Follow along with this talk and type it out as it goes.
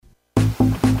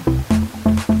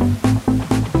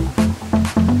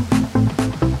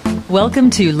Welcome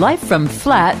to Life from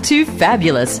Flat to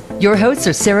Fabulous. Your hosts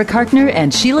are Sarah Karkner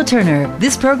and Sheila Turner.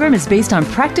 This program is based on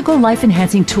practical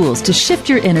life-enhancing tools to shift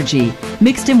your energy,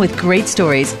 mixed in with great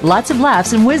stories, lots of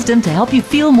laughs, and wisdom to help you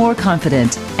feel more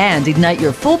confident and ignite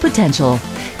your full potential.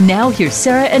 Now, here's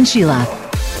Sarah and Sheila.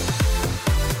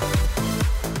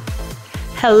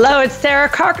 Hello, it's Sarah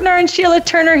Karkner and Sheila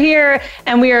Turner here,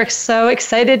 and we are so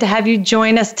excited to have you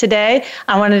join us today.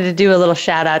 I wanted to do a little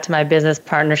shout out to my business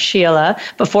partner, Sheila,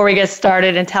 before we get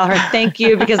started and tell her thank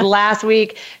you, because last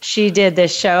week she did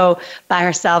this show by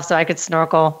herself so I could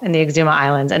snorkel in the Exuma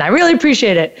Islands, and I really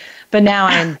appreciate it. But now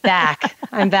I'm back.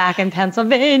 I'm back in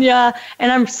Pennsylvania,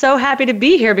 and I'm so happy to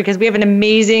be here because we have an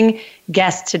amazing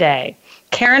guest today.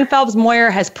 Karen Phelps Moyer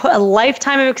has put a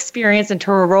lifetime of experience into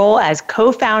her role as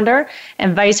co-founder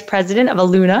and vice president of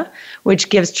Eluna, which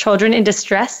gives children in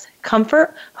distress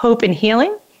comfort, hope, and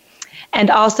healing, and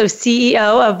also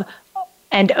CEO of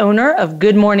and owner of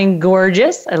Good Morning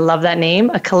Gorgeous. I love that name,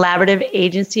 a collaborative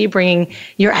agency bringing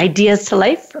your ideas to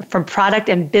life from product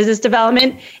and business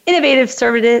development, innovative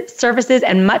services,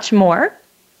 and much more.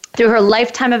 Through her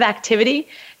lifetime of activity,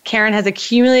 Karen has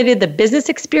accumulated the business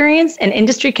experience and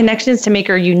industry connections to make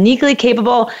her uniquely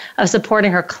capable of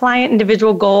supporting her client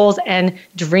individual goals and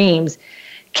dreams.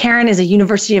 Karen is a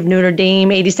University of Notre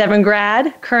Dame 87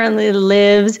 grad, currently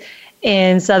lives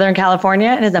in Southern California,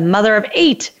 and is a mother of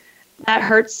 8. That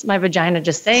hurts my vagina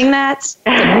just saying that. It's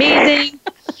amazing.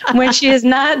 When she is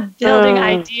not building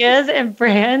ideas and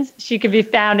brands, she can be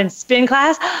found in spin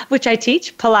class, which I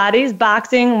teach, Pilates,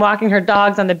 boxing, walking her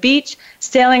dogs on the beach,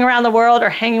 sailing around the world, or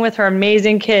hanging with her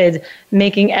amazing kids,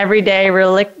 making every day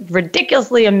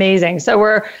ridiculously amazing. So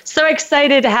we're so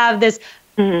excited to have this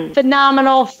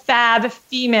phenomenal, fab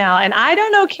female. And I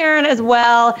don't know Karen as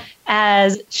well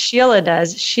as Sheila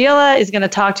does. Sheila is going to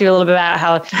talk to you a little bit about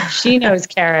how she knows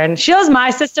Karen. Sheila's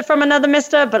my sister from another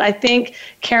mister, but I think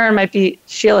Karen might be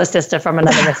Sheila's sister from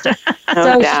another mister.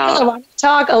 So doubt. Sheila, why don't you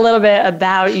talk a little bit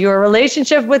about your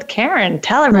relationship with Karen?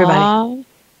 Tell everybody.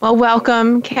 Well,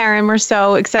 welcome, Karen. We're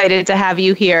so excited to have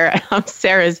you here.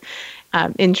 Sarah's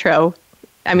intro.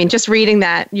 I mean, just reading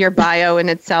that, your bio in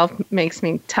itself makes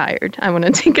me tired. I want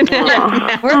to take a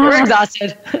nap. We're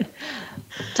exhausted.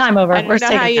 Time over. I don't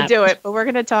know how you do it, but we're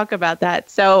going to talk about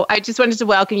that. So I just wanted to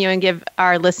welcome you and give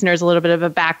our listeners a little bit of a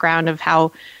background of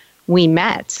how we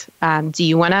met. Do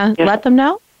you want to let them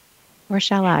know, or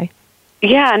shall I?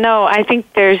 Yeah, no, I think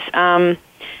there's, I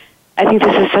think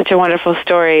this is such a wonderful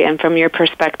story, and from your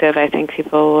perspective, I think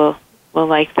people will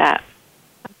like that.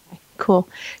 Cool.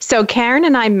 So Karen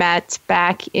and I met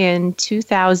back in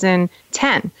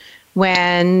 2010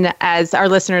 when, as our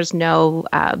listeners know,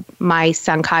 my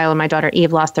son Kyle and my daughter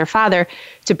Eve lost their father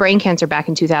to brain cancer back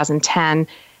in 2010.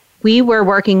 We were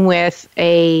working with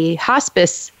a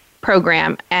hospice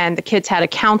program, and the kids had a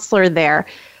counselor there.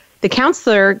 The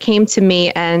counselor came to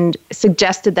me and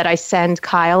suggested that I send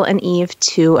Kyle and Eve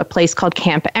to a place called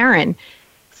Camp Erin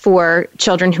for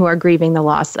children who are grieving the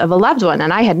loss of a loved one.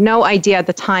 And I had no idea at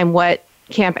the time what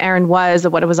Camp Erin was or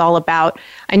what it was all about.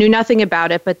 I knew nothing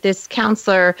about it, but this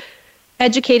counselor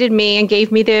educated me and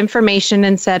gave me the information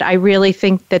and said, I really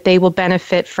think that they will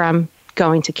benefit from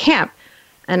going to camp.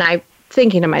 And I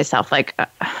thinking to myself, like,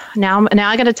 now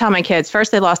I got to tell my kids,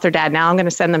 first they lost their dad, now I'm going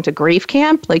to send them to grief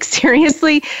camp. Like,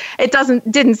 seriously, it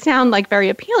didn't sound like very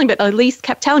appealing, but at least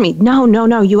kept telling me,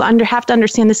 no, you have to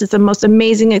understand this is the most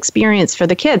amazing experience for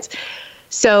the kids.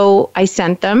 So I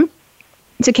sent them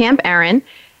to Camp Erin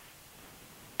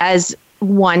as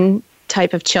one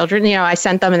type of children. You know, I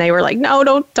sent them and they were like,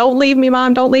 no, don't leave me,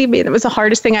 Mom, don't leave me. It was the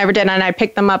hardest thing I ever did. And I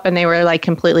picked them up and they were like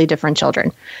completely different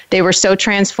children. They were so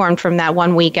transformed from that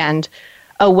one weekend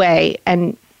away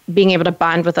and being able to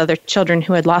bond with other children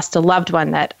who had lost a loved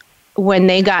one, that when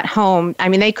they got home, I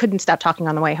mean, they couldn't stop talking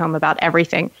on the way home about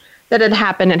everything that had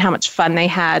happened and how much fun they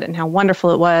had and how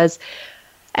wonderful it was.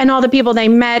 And all the people they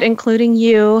met, including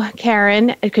you,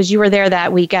 Karen, because you were there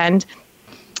that weekend.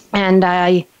 And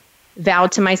I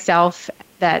vowed to myself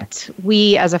that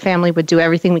we as a family would do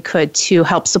everything we could to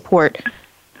help support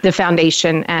the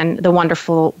foundation and the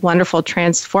wonderful, wonderful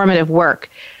transformative work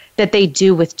that they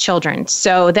do with children.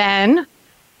 So then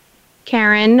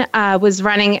Karen was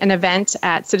running an event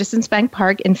at Citizens Bank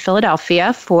Park in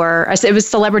Philadelphia it was a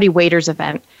celebrity waiters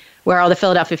event where all the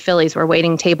Philadelphia Phillies were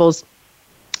waiting tables.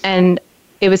 And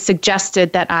it was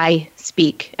suggested that I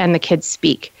speak and the kids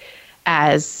speak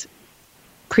as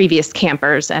previous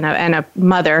campers and a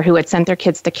mother who had sent their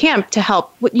kids to camp to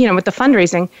help, with the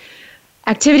fundraising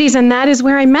activities. And that is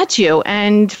where I met you.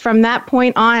 And from that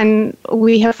point on,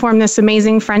 we have formed this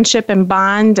amazing friendship and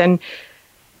bond. And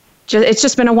it's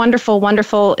just been a wonderful,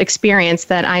 wonderful experience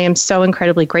that I am so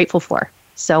incredibly grateful for.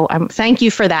 So thank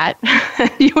you for that.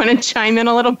 You want to chime in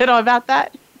a little bit about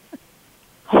that?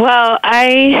 Well,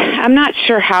 I'm not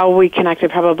sure how we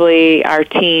connected. Probably our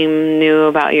team knew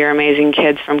about your amazing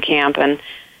kids from camp, and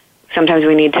sometimes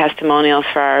we need testimonials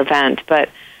for our event. But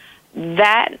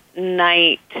that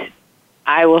night,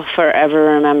 I will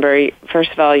forever remember,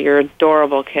 first of all, your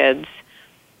adorable kids,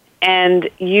 and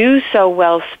you so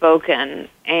well-spoken,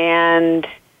 and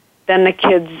then the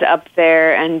kids up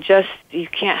there, and just, you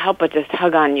can't help but just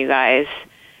hug on you guys.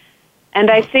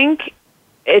 And I think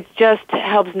it just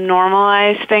helps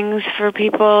normalize things for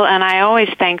people, and I always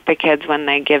thank the kids when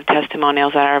they give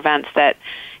testimonials at our events that,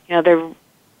 they're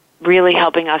really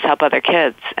helping us help other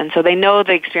kids. And so they know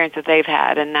the experience that they've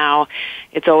had, and now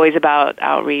it's always about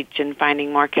outreach and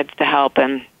finding more kids to help.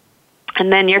 And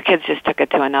then your kids just took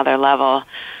it to another level.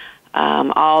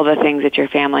 All the things that your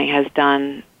family has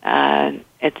done,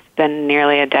 it's been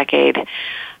nearly a decade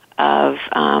of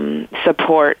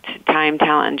support, time,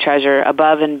 talent, and treasure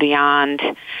above and beyond.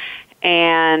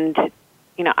 And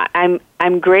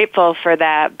I'm grateful for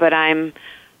that, but I'm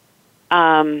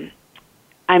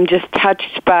just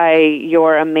touched by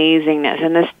your amazingness.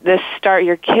 And this start,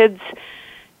 your kids,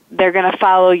 they're going to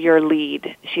follow your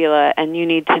lead, Sheila, and you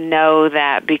need to know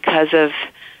that because of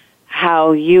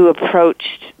how you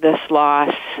approached this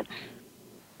loss,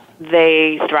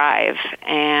 they thrive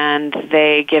and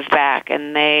they give back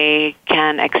and they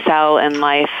can excel in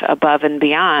life above and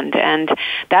beyond. And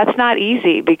that's not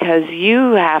easy because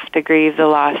you have to grieve the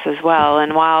loss as well.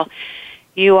 And while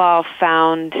you all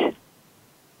found,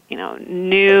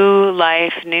 new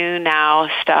life, new now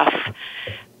stuff,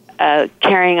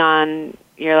 carrying on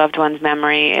your loved one's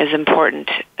memory is important,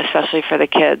 especially for the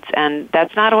kids. And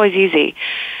that's not always easy.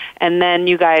 And then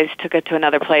you guys took it to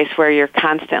another place where you're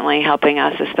constantly helping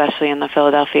us, especially in the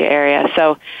Philadelphia area.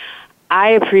 So I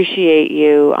appreciate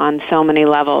you on so many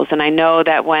levels. And I know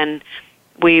that when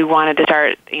we wanted to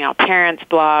start, Parents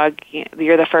Blog,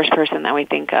 you're the first person that we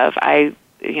think of. I,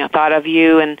 thought of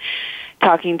you and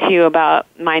talking to you about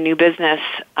my new business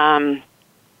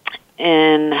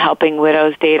in helping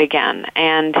widows date again.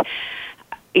 And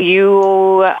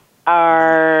you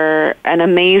are an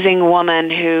amazing woman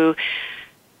who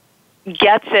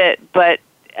gets it, but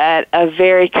at a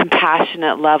very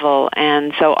compassionate level.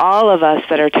 And so all of us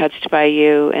that are touched by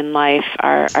you in life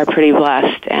are pretty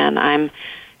blessed, and I'm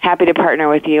happy to partner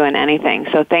with you in anything.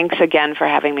 So thanks again for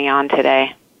having me on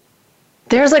today.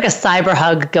 There's like a cyber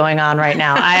hug going on right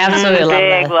now. I absolutely love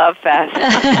that. Big love fest.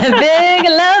 Big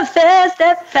love fest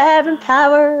at Fab and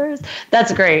Powers.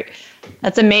 That's great.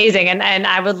 That's amazing. And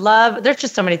I would love, there's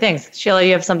just so many things. Sheila,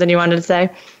 you have something you wanted to say?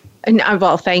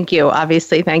 Well, thank you.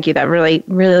 Obviously, thank you. That really,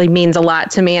 really means a lot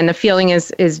to me. And the feeling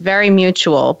is very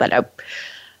mutual. But I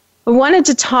wanted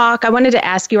to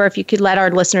ask you, or if you could let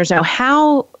our listeners know,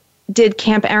 how did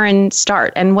Camp Erin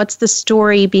start? And what's the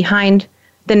story behind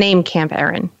the name Camp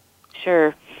Erin?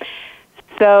 Sure.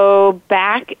 So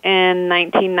back in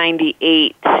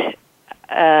 1998,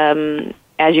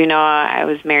 as you know, I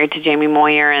was married to Jamie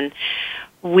Moyer, and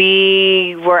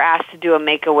we were asked to do a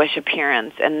Make-A-Wish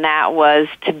appearance, and that was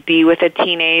to be with a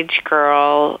teenage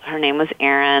girl. Her name was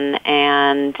Erin,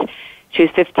 and she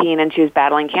was 15, and she was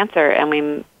battling cancer, and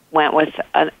we went with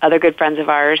other good friends of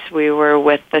ours. We were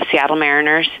with the Seattle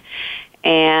Mariners,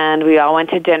 and we all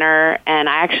went to dinner, and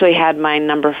I actually had my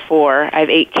number 4. I have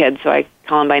 8 kids, so I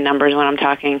call them by numbers when I'm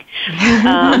talking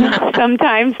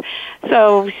sometimes.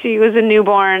 So she was a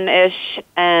newborn-ish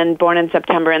and born in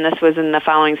September, and this was in the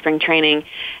following spring training.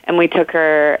 And we took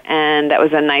her, and that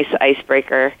was a nice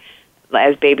icebreaker,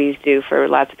 as babies do for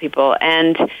lots of people,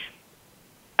 and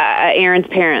Erin's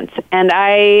parents. And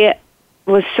I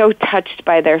was so touched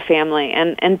by their family.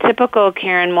 And in typical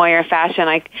Karen Moyer fashion,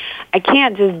 I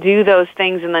can't just do those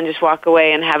things and then just walk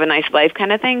away and have a nice life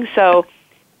kind of thing. So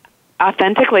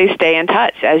authentically stay in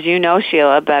touch, as you know,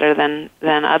 Sheila, better than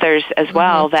others as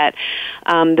well, that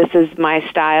this is my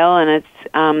style and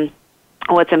it's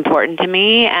what's important to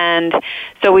me. And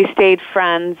so we stayed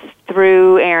friends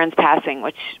through Erin's passing,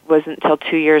 which wasn't until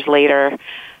 2 years later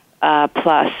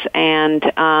plus.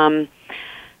 And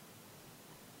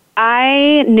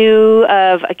I knew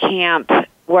of a camp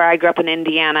where I grew up in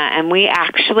Indiana, and we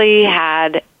actually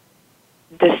had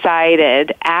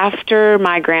decided after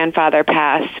my grandfather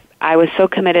passed, I was so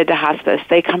committed to hospice.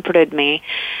 They comforted me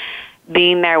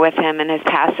being there with him in his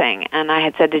passing. And I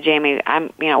had said to Jamie,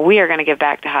 we are going to give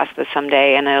back to hospice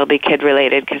someday, and it'll be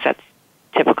kid-related because that's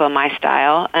typical of my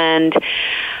style. And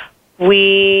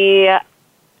we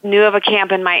knew of a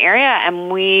camp in my area, and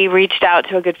we reached out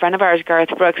to a good friend of ours, Garth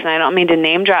Brooks, and I don't mean to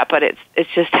name drop, but it's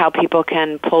just how people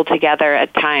can pull together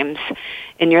at times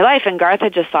in your life. And Garth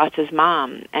had just lost his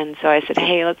mom, and so I said,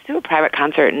 hey, let's do a private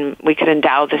concert, and we could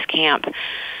endow this camp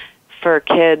for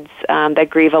kids that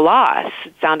grieve a loss.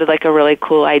 It sounded like a really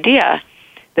cool idea,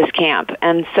 this camp.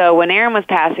 And so when Aaron was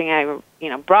passing, I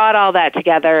brought all that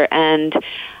together, and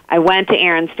I went to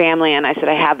Aaron's family, and I said,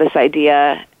 I have this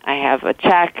idea. I have a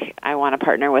check. I want to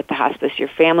partner with the hospice your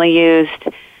family used,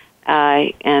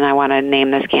 and I want to name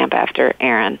this camp after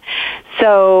Aaron.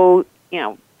 So,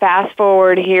 fast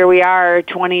forward, here we are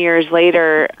 20 years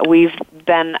later. We've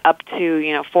been up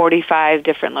to, 45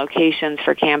 different locations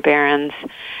for Camp Aaron's.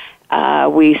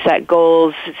 We set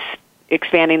goals,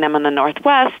 expanding them in the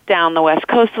Northwest, down the West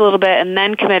Coast a little bit, and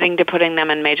then committing to putting them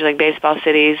in Major League Baseball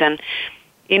cities. And,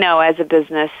 as a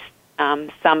business,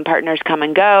 some partners come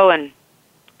and go, and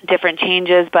different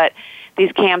changes, but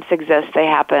these camps exist. They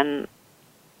happen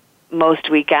most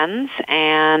weekends,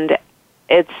 and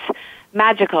it's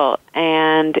magical,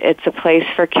 and it's a place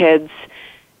for kids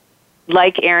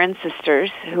like Aaron's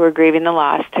sisters who are grieving the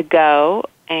loss to go,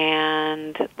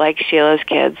 and like Sheila's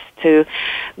kids to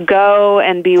go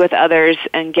and be with others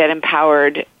and get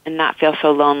empowered and not feel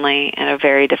so lonely in a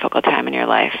very difficult time in your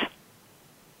life.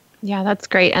 Yeah, that's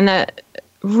great. And the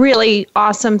really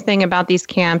awesome thing about these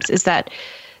camps is that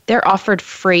they're offered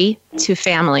free to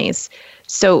families.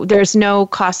 So there's no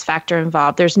cost factor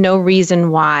involved. There's no reason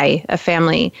why a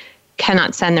family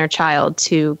cannot send their child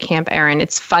to Camp Aaron.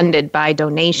 It's funded by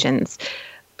donations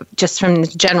just from the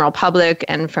general public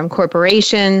and from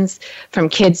corporations, from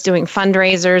kids doing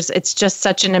fundraisers. It's just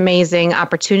such an amazing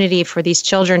opportunity for these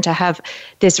children to have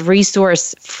this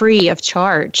resource free of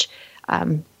charge.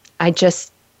 I'm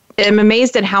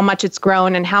amazed at how much it's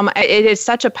grown and how it is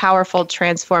such a powerful,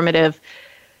 transformative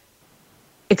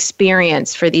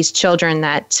experience for these children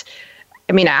that,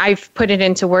 I've put it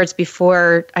into words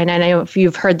before, and I know if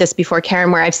you've heard this before,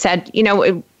 Karen, where I've said,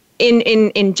 in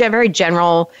very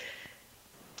general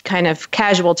kind of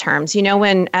casual terms,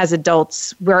 when as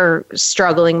adults we're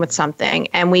struggling with something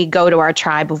and we go to our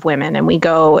tribe of women and we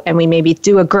go and we maybe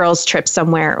do a girls trip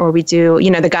somewhere, or we do,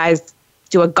 the guys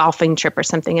do a golfing trip or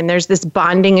something. And there's this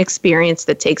bonding experience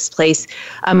that takes place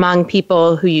among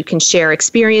people who you can share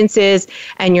experiences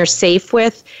and you're safe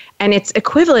with. And it's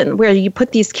equivalent where you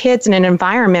put these kids in an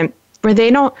environment where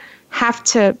they don't have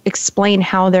to explain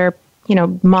how their,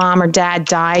 mom or dad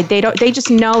died. They just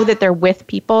know that they're with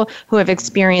people who have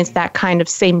experienced that kind of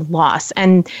same loss.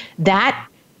 And that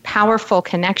powerful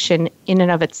connection in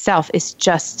and of itself is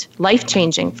just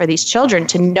life-changing for these children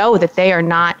to know that they are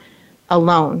not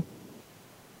alone.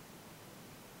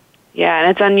 Yeah,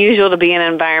 and it's unusual to be in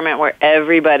an environment where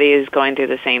everybody is going through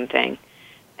the same thing.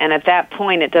 And at that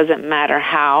point, it doesn't matter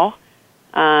how.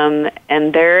 And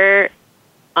their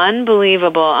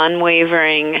unbelievable,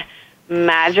 unwavering,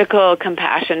 magical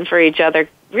compassion for each other,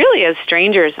 really as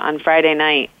strangers on Friday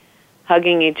night,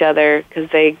 hugging each other because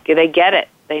they get it.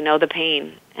 They know the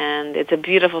pain. And it's a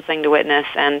beautiful thing to witness.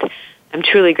 And I'm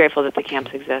truly grateful that the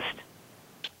camps exist.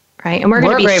 Right. And we're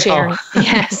going to be grateful. sharing.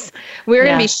 Yes. We're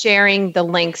going to be sharing the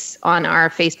links on our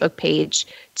Facebook page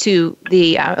to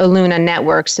the Eluna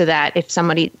network so that if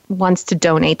somebody wants to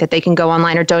donate, that they can go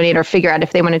online or donate or figure out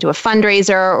if they want to do a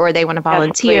fundraiser or they want to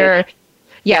volunteer.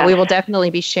 Yeah, we will definitely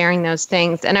be sharing those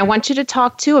things. And I want you to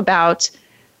talk too about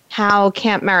how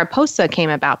Camp Mariposa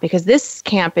came about, because this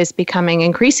camp is becoming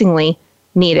increasingly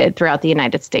needed throughout the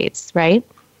United States, right?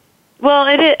 Well,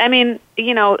 it is.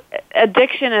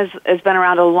 Addiction has been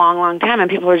around a long, long time,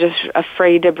 and people are just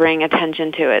afraid to bring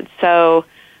attention to it. So,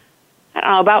 I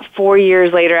don't know, about 4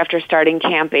 years later after starting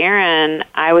Camp Aaron,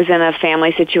 I was in a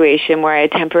family situation where I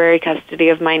had temporary custody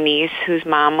of my niece, whose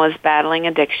mom was battling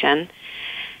addiction,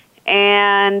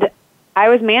 and I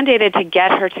was mandated to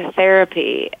get her to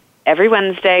therapy every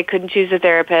Wednesday. Couldn't choose a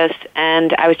therapist,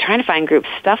 and I was trying to find group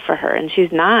stuff for her, and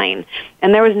she's 9,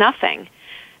 and there was nothing.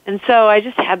 And so I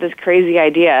just had this crazy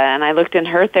idea, and I looked in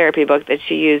her therapy book that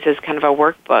she used as kind of a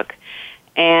workbook,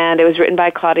 and it was written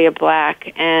by Claudia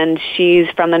Black, and she's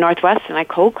from the Northwest, and I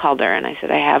cold called her, and I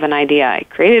said, I have an idea. I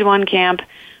created one camp.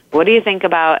 What do you think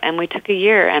about? And we took a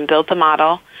year and built a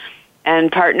model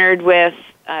and partnered with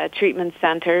treatment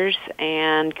centers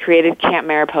and created Camp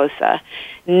Mariposa,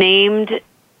 named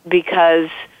because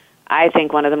I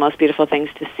think one of the most beautiful things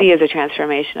to see is a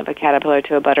transformation of a caterpillar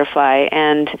to a butterfly,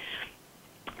 and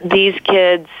these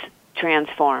kids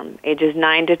transform. Ages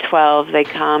 9 to 12, they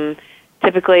come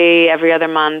typically every other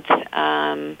month,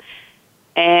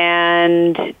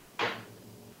 and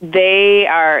they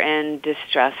are in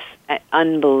distress,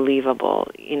 unbelievable.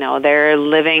 They're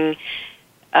living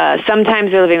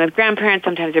sometimes they're living with grandparents,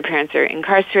 sometimes their parents are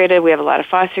incarcerated. We have a lot of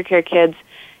foster care kids,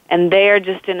 and they are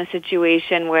just in a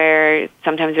situation where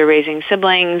sometimes they're raising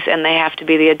siblings and they have to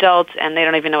be the adults and they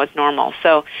don't even know what's normal.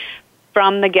 So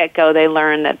from the get-go, they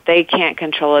learn that they can't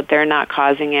control it, they're not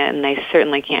causing it, and they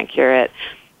certainly can't cure it.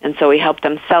 And so we help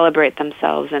them celebrate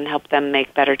themselves and help them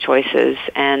make better choices.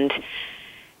 And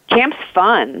camp's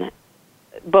fun,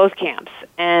 both camps.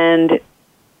 And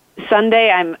Sunday,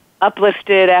 I'm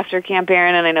uplifted after Camp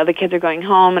Aaron, and I know the kids are going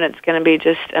home, and it's going to be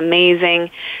just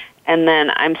amazing. And then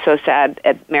I'm so sad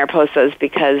at Mariposas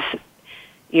because,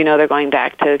 they're going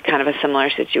back to kind of a similar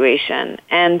situation.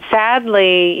 And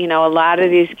sadly, a lot of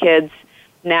these kids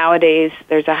nowadays,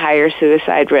 there's a higher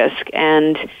suicide risk.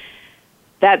 And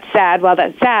that's sad. While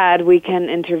that's sad, we can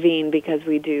intervene because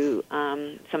we do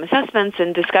some assessments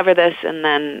and discover this and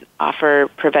then offer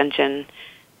prevention.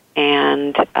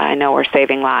 And I know we're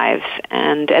saving lives.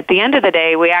 And at the end of the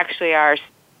day, we actually are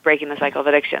breaking the cycle of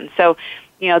addiction. So,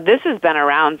 this has been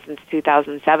around since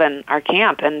 2007, our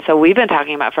camp. And so we've been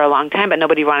talking about it for a long time, but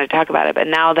nobody wanted to talk about it. But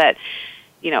now that,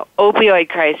 opioid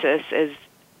crisis is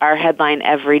our headline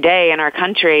every day in our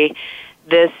country,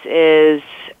 this is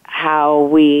how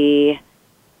we,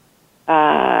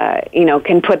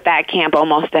 can put that camp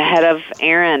almost ahead of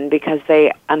Aaron because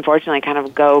they unfortunately kind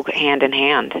of go hand in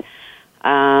hand.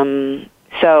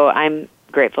 So I'm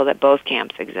grateful that both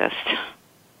camps exist.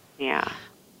 Yeah.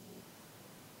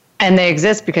 And they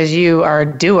exist because you are a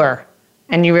doer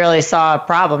and you really saw a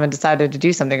problem and decided to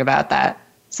do something about that.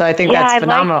 So I think that's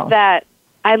phenomenal.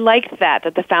 I liked that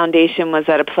the foundation was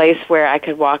at a place where I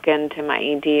could walk into my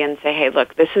ED and say, hey,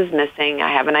 look, this is missing.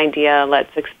 I have an idea. Let's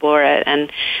explore it.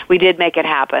 And we did make it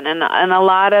happen. And a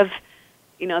lot of,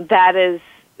 that is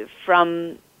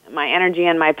from my energy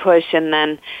and my push. And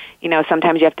then,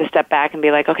 sometimes you have to step back and be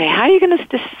like, okay, how are you going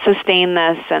to sustain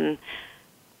this? And,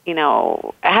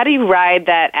 how do you ride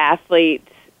that athlete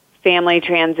family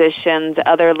transitions,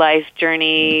 other life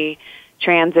journey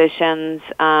transitions?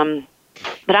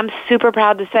 But I'm super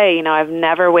proud to say, I've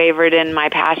never wavered in my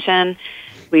passion.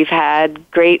 We've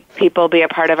had great people be a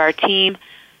part of our team,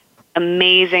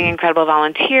 amazing, incredible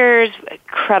volunteers,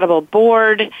 incredible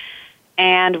board,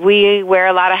 and we wear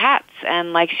a lot of hats.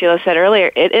 And like Sheila said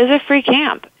earlier, it is a free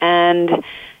camp. And,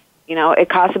 it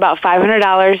costs about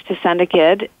 $500 to send a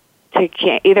kid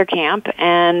to either camp.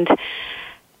 And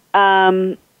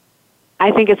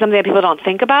I think it's something that people don't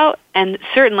think about, and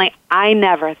certainly I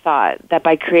never thought that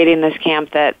by creating this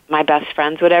camp that my best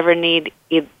friends would ever need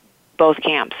both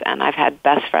camps, and I've had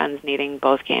best friends needing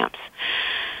both camps.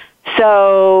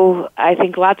 So I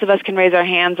think lots of us can raise our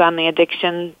hands on the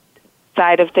addiction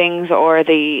side of things or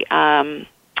the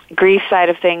grief side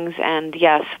of things, and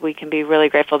yes, we can be really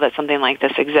grateful that something like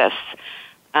this exists.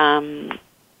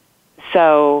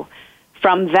 So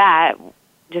from that,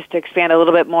 just to expand a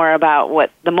little bit more about what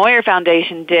the Moyer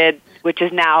Foundation did, which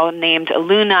is now named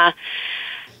Eluna,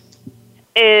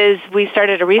 is we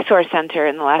started a resource center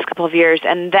in the last couple of years,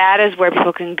 and that is where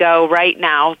people can go right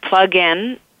now, plug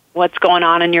in what's going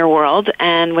on in your world,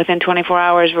 and within 24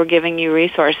 hours we're giving you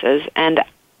resources. And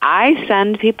I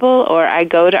send people, or I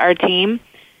go to our team,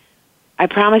 I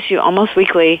promise you, almost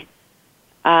weekly,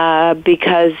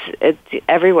 because it's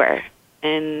everywhere.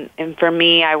 And for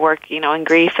me, I work, in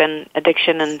grief and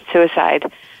addiction and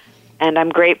suicide. And I'm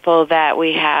grateful that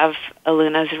we have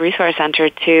Eluna's Resource Center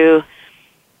to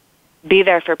be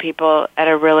there for people at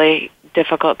a really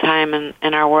difficult time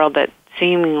in our world that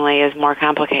seemingly is more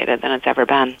complicated than it's ever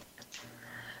been.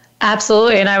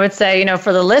 Absolutely. And I would say,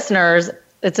 for the listeners,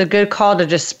 it's a good call to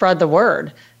just spread the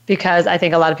word, because I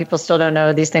think a lot of people still don't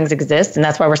know these things exist, and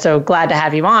that's why we're so glad to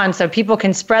have you on, so people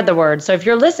can spread the word. So if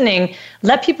you're listening,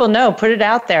 let people know, put it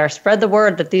out there, spread the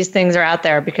word that these things are out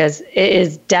there, because it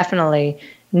is definitely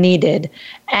needed.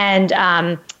 And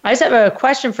I just have a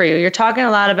question for you. You're talking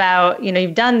a lot about,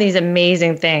 you've done these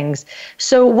amazing things.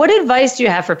 So what advice do you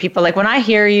have for people? Like when I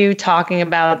hear you talking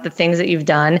about the things that you've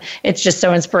done, it's just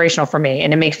so inspirational for me,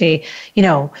 and it makes me,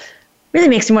 really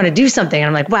makes me want to do something. And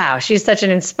I'm like, wow, she's such an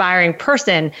inspiring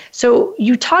person. So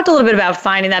you talked a little bit about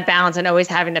finding that balance and always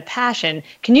having the passion.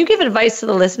 Can you give advice to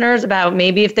the listeners about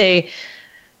maybe if they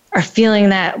are feeling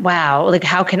that, wow, like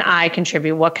how can I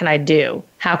contribute? What can I do?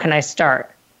 How can I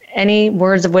start? Any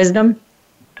words of wisdom?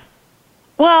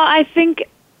 Well, I think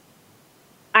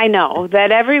I know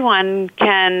that everyone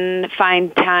can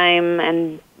find time,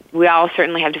 and we all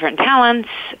certainly have different talents,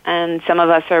 and some of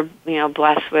us are,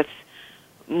 blessed with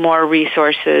more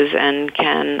resources and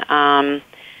can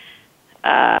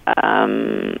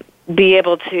be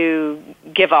able to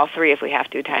give all three if we have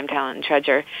to, time, talent, and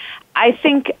treasure. I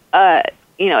think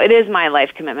it is my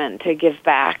life commitment to give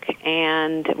back.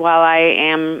 And while I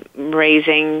am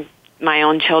raising my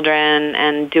own children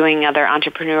and doing other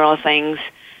entrepreneurial things,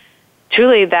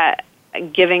 truly that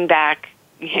giving back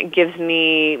gives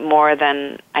me more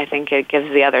than I think it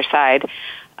gives the other side.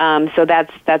 So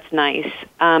that's nice.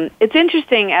 It's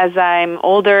interesting as I'm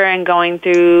older and going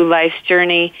through life's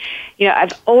journey,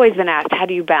 I've always been asked, how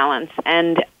do you balance?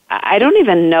 And I don't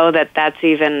even know that that's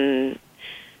even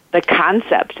the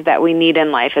concept that we need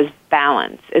in life is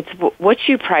balance. It's what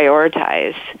you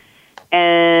prioritize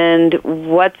and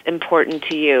what's important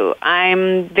to you.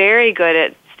 I'm very good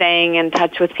at staying in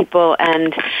touch with people,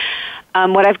 and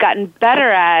what I've gotten better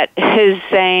at is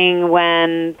saying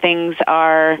when things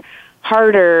are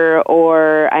harder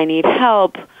or I need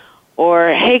help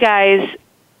or, hey guys,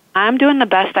 I'm doing the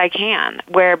best I can.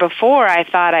 Where before I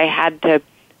thought I had to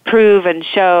prove and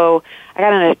show, I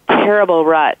got in a terrible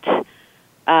rut.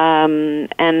 And,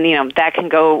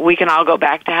 that we can all go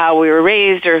back to how we were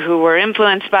raised or who we're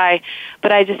influenced by,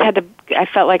 but I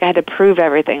felt like I had to prove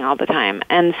everything all the time.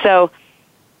 And so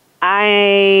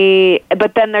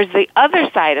but then there's the other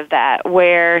side of that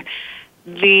where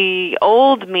the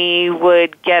old me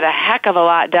would get a heck of a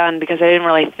lot done because I didn't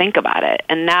really think about it.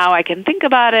 And now I can think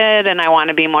about it and I want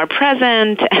to be more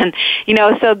present. And,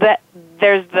 so that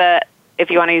there's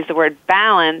if you want to use the word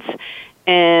balance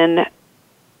in,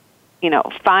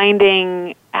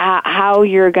 finding how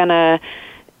you're going to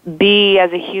be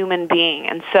as a human being.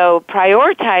 And so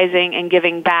prioritizing and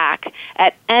giving back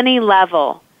at any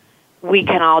level we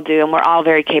can all do, and we're all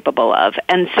very capable of.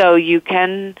 And so you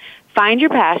can find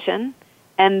your passion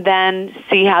and then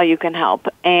see how you can help.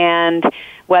 And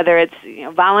whether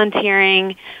it's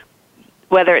volunteering,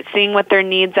 whether it's seeing what their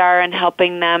needs are and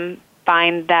helping them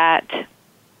find that,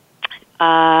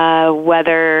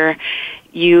 whether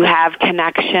you have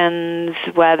connections,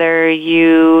 whether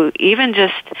you even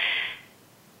just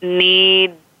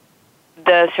need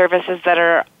the services that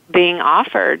are being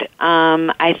offered.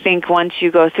 I think once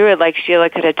you go through it, like Sheila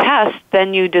could attest,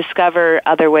 then you discover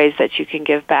other ways that you can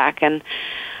give back. And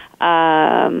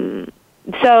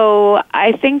so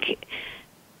I think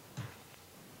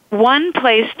one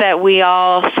place that we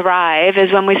all thrive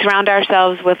is when we surround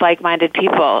ourselves with like-minded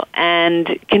people, and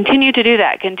continue to do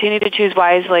that. Continue to choose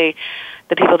wisely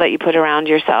the people that you put around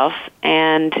yourself,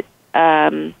 and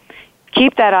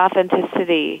keep that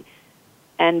authenticity.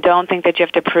 And don't think that you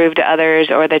have to prove to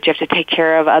others or that you have to take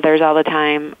care of others all the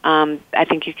time. I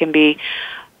think you can be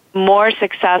more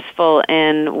successful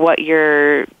in what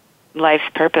your life's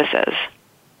purpose is.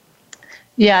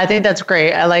 Yeah, I think that's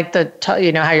great. I like how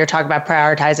you're talking about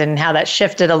prioritizing and how that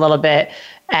shifted a little bit.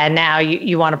 And now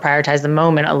you want to prioritize the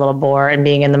moment a little more and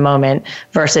being in the moment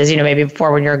versus, maybe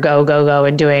before when you're go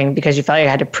and doing because you felt you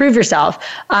had to prove yourself.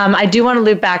 I do want to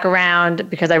loop back around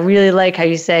because I really like how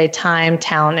you say time,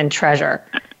 talent, and treasure.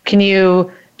 Can you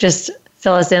just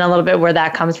fill us in a little bit where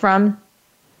that comes from?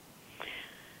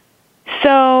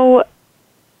 So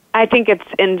I think it's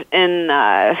in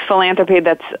philanthropy,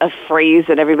 that's a phrase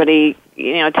that everybody,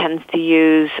 tends to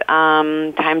use,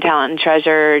 time, talent, and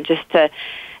treasure, just to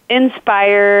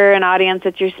inspire an audience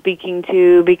that you're speaking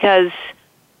to, because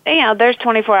there's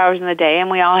 24 hours in the day and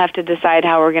we all have to decide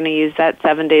how we're going to use that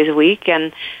 7 days a week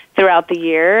and throughout the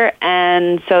year.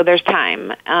 And so there's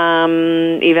time,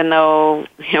 even though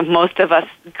most of us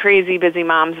crazy busy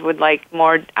moms would like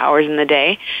more hours in the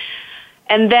day.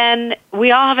 And then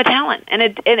we all have a talent, and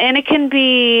it can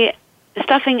be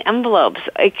stuffing envelopes.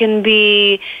 It can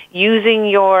be using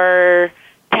your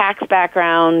tax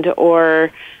background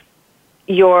or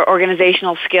your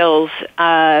organizational skills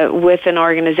with an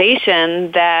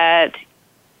organization that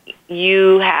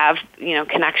you have,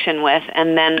 connection with.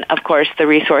 And then, of course, the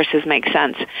resources make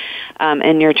sense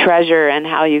in your treasure and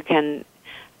how you can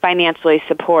financially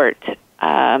support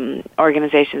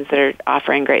organizations that are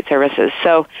offering great services.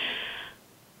 So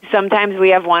sometimes we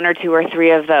have one or two or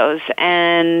three of those,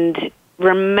 and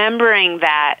remembering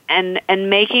that and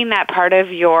making that part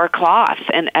of your cloth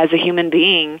and as a human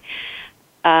being.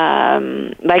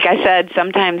 Like I said,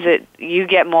 sometimes you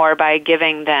get more by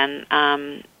giving than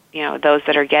those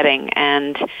that are getting,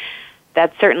 and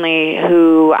that's certainly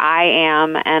who I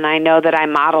am, and I know that I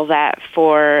model that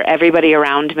for everybody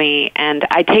around me, and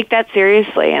I take that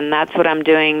seriously, and that's what I'm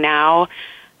doing now.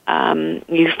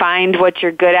 You find what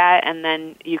you're good at, and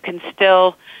then you can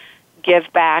still give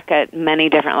back at many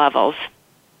different levels.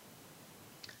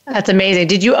 That's amazing.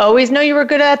 Did you always know you were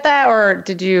good at that, or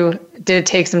did it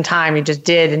take some time? You just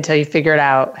did until you figured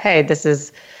out, hey, this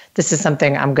is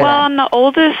something I'm good at. Well, I'm the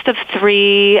oldest of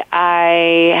three.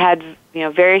 I had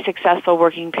very successful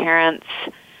working parents,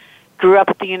 grew up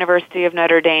at the University of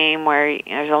Notre Dame, where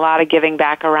there's a lot of giving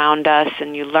back around us,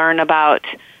 and you learn about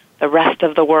the rest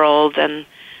of the world and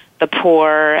the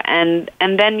poor. And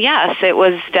then, yes, it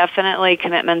was definitely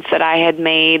commitments that I had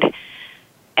made.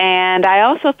 And I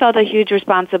also felt a huge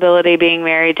responsibility being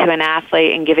married to an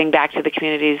athlete and giving back to the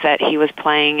communities that he was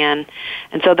playing in.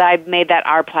 And so I made that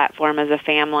our platform as a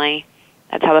family.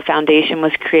 That's how the foundation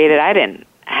was created.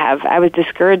 I was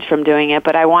discouraged from doing it,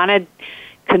 but I wanted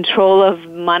control of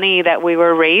money that we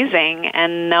were raising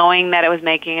and knowing that it was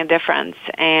making a difference.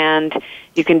 And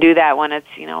you can do that when it's,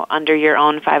 under your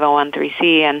own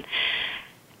 501(c)(3).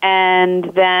 And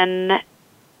then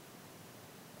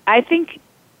I think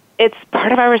it's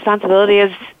part of our responsibility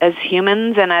as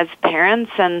humans and as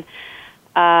parents, and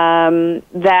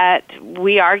that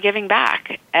we are giving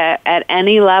back at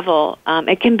any level.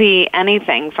 It can be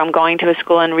anything from going to a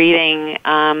school and reading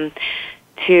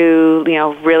to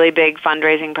really big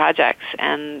fundraising projects.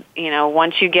 And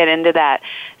once you get into that,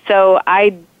 so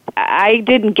I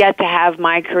didn't get to have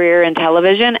my career in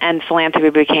television, and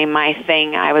philanthropy became my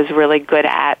thing. I was really good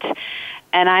at.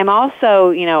 And I'm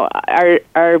also,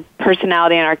 our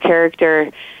personality and our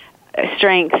character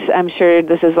strengths, I'm sure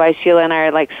this is why Sheila and I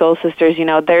are like soul sisters.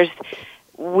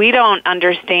 We don't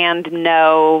understand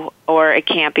no, or it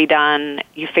can't be done.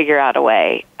 You figure out a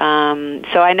way.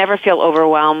 So I never feel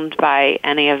overwhelmed by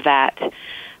any of that.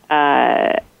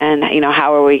 And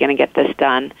how are we going to get this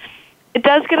done? It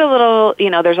does get a little,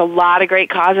 there's a lot of great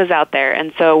causes out there.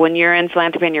 And so when you're in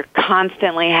philanthropy and you're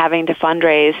constantly having to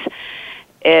fundraise,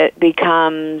 it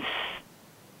becomes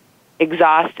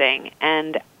exhausting.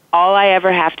 And all I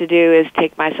ever have to do is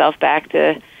take myself back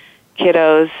to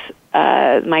kiddos,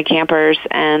 my campers,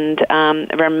 and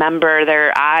remember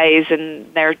their eyes,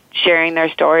 and they're sharing their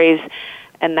stories,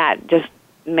 and that just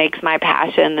makes my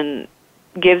passion and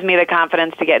gives me the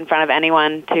confidence to get in front of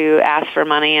anyone to ask for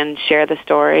money and share the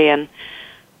story. And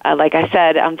like I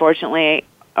said, unfortunately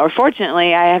or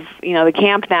fortunately, I have the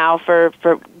camp now for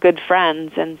good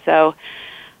friends, and so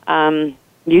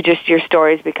your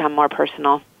stories become more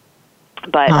personal.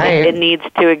 But it needs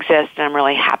to exist, and I'm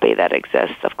really happy that it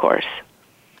exists, of course.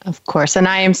 Of course. And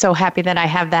I am so happy that I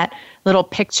have that little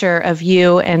picture of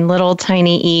you and little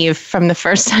tiny Eve from the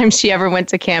first time she ever went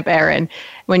to Camp Erin.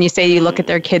 When you say you look at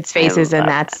their kids' faces, and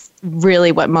that's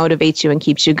really what motivates you and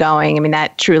keeps you going. I mean,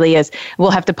 that truly is. We'll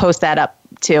have to post that up,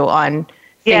 too, on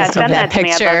Facebook, send that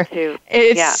picture. To me. I'd love to.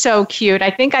 It's so cute.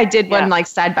 I think I did one like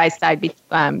side by side,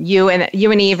 you and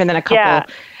Eve, and then a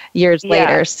couple years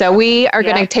later. So we are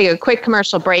going to take a quick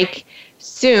commercial break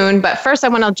soon. But first, I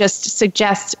want to just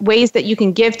suggest ways that you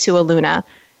can give to Eluna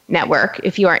Network.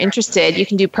 If you are interested, you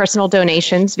can do personal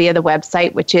donations via the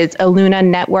website, which is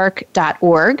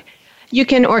elunanetwork.org. You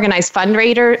can organize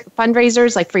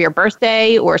fundraisers like for your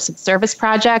birthday or some service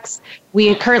projects.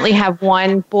 We currently have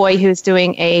one boy who's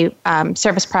doing a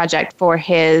service project for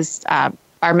his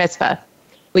bar mitzvah.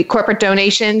 Corporate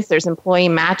donations, there's employee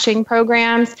matching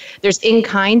programs, there's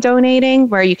in-kind donating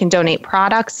where you can donate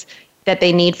products that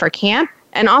they need for camp.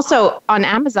 And also on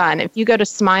Amazon, if you go to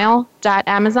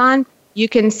smile.amazon, you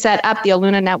can set up the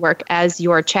Eluna Network as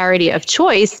your charity of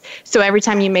choice. So every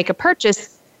time you make a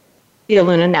purchase, the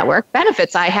Eluna Network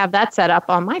benefits. I have that set up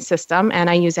on my system, and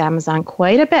I use Amazon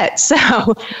quite a bit. So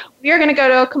we are going to go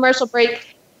to a commercial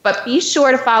break, but be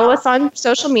sure to follow us on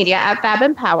social media at Fab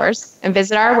Empowers and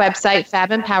visit our website,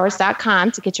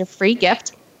 fabempowers.com, to get your free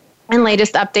gift and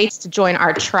latest updates to join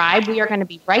our tribe. We are going to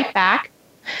be right back.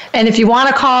 And if you want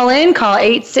to call in, call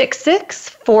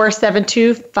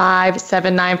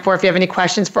 866-472-5794. If you have any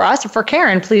questions for us or for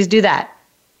Karen, please do that.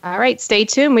 All right, stay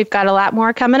tuned. We've got a lot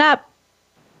more coming up.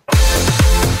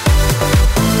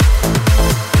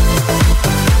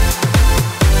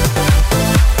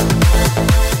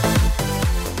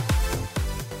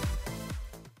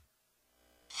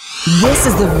 This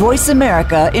is the Voice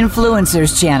America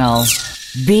Influencers Channel.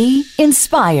 Be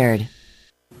inspired.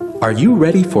 Are you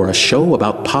ready for a show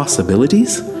about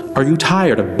possibilities? Are you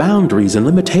tired of boundaries and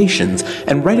limitations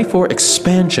and ready for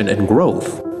expansion and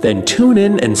growth? Then tune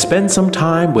in and spend some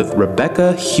time with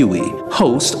Rebecca Huey,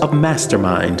 host of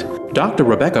Mastermind. Dr.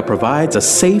 Rebecca provides a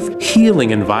safe,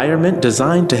 healing environment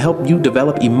designed to help you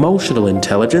develop emotional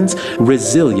intelligence,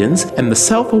 resilience, and the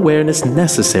self-awareness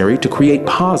necessary to create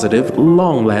positive,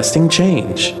 long-lasting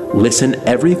change. Listen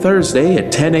every Thursday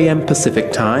at 10 a.m.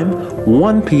 Pacific Time,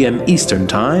 1 p.m. Eastern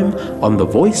Time on the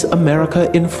Voice America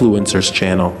Influencers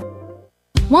Channel.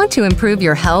 Want to improve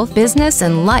your health, business,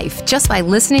 and life just by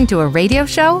listening to a radio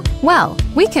show? Well,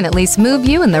 we can at least move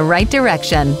you in the right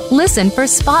direction. Listen for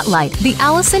Spotlight, the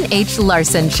Allison H.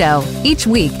 Larson Show. Each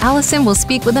week, Allison will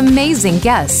speak with amazing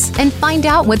guests and find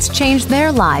out what's changed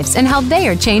their lives and how they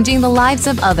are changing the lives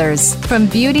of others. From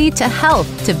beauty to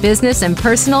health to business and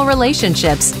personal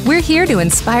relationships, we're here to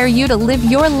inspire you to live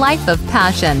your life of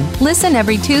passion. Listen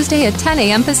every Tuesday at 10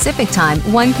 a.m. Pacific Time,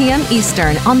 1 p.m.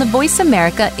 Eastern on the Voice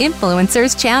America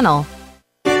Influencers channel.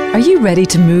 Are you ready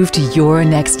to move to your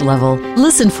next level?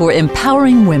 Listen for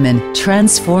Empowering Women,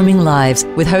 Transforming Lives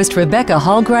with host Rebecca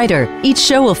Hall-Greider. Each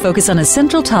show will focus on a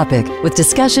central topic with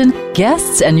discussion,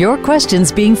 guests, and your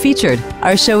questions being featured.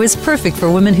 Our show is perfect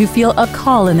for women who feel a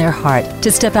call in their heart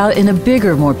to step out in a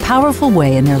bigger, more powerful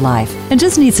way in their life and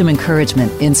just need some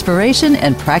encouragement, inspiration,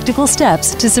 and practical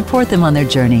steps to support them on their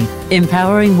journey.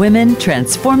 Empowering Women,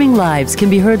 Transforming Lives can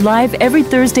be heard live every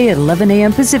Thursday at 11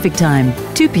 a.m. Pacific Time,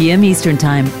 2 p.m. Eastern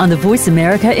Time on the Voice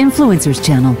America Influencers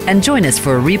channel. And join us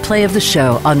for a replay of the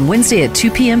show on Wednesday at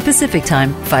 2 p.m. Pacific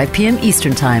Time, 5 p.m.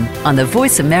 Eastern Time on the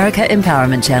Voice America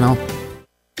Empowerment channel.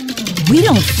 We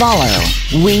don't follow,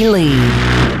 we lead.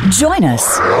 Join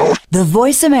us, the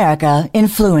Voice America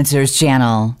Influencers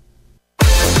channel.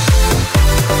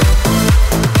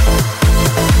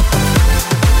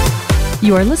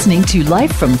 You are listening to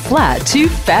Life from Flat to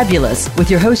Fabulous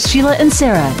with your hosts Sheila and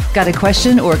Sarah. Got a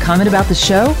question or comment about the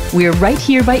show? We're right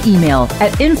here by email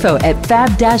at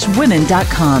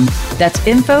info@fab-women.com. That's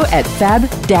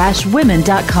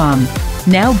info@fab-women.com.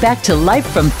 Now back to Life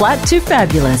from Flat to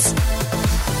Fabulous.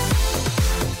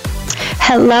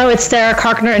 Hello, it's Sarah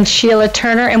Carkner and Sheila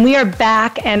Turner, and we are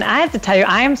back. And I have to tell you,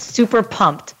 I am super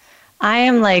pumped. I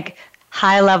am like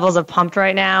high levels of pumped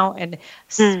right now and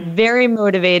very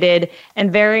motivated and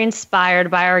very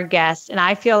inspired by our guests. And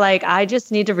I feel like I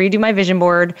just need to redo my vision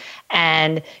board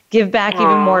and give back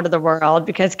even more to the world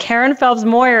because Karen Phelps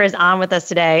Moyer is on with us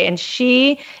today. And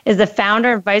she is the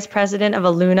founder and vice president of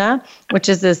Eluna, which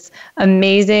is this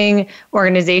amazing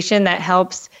organization that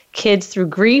helps kids through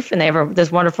grief. And they have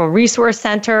this wonderful resource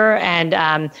center.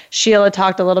 And Sheila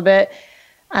talked a little bit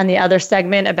on the other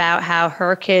segment about how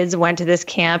her kids went to this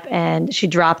camp and she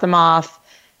dropped them off.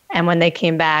 And when they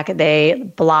came back,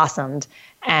 they blossomed.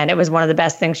 And it was one of the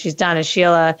best things she's done. And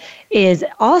Sheila is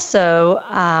also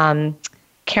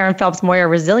Karen Phelps Moyer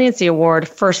Resiliency Award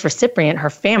first recipient, her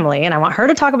family. And I want her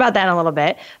to talk about that in a little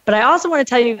bit. But I also want to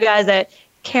tell you guys that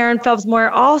Karen Phelps Moyer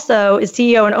also is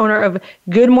CEO and owner of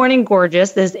Good Morning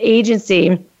Gorgeous, this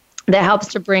agency that helps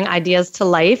to bring ideas to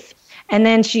life. And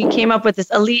then she came up with this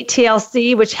Elite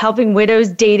TLC, which helping widows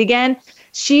date again.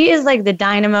 She is like the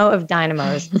dynamo of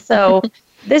dynamos. So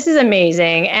this is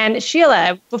amazing. And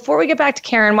Sheila, before we get back to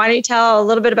Karen, why don't you tell a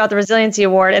little bit about the Resiliency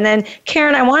Award? And then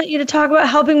Karen, I want you to talk about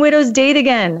helping widows date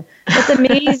again. That's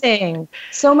amazing.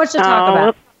 So much to talk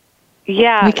about.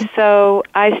 Yeah, so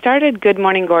I started Good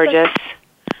Morning Gorgeous,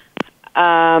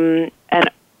 an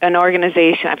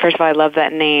organization. First of all, I love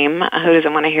that name. Who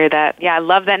doesn't want to hear that? Yeah, I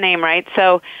love that name, right?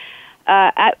 So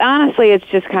honestly, it's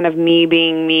just kind of me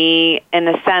being me in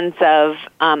the sense of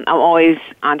I'm always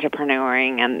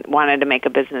entrepreneuring and wanted to make a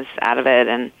business out of it.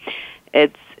 And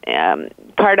it's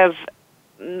part of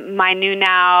my new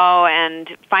now and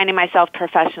finding myself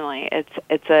professionally.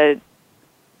 It's a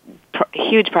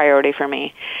huge priority for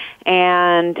me.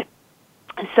 And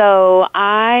so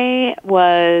I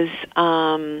was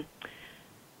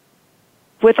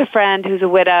with a friend who's a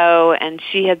widow, and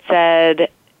she had said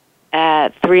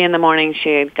at 3 a.m.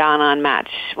 she had gone on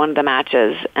one of the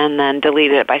matches and then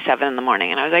deleted it by 7 a.m.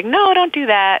 And I was like, no, don't do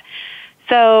that.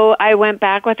 So I went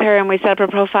back with her and we set up her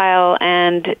profile,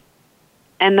 and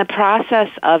the process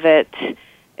of it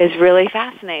is really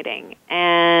fascinating.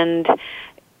 And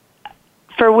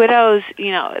for widows,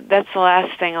 that's the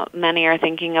last thing many are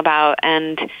thinking about.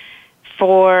 And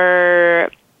for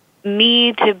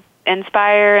me to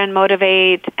inspire and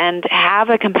motivate and have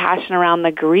a compassion around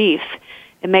the grief,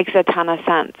 it makes a ton of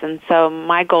sense. And so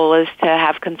my goal is to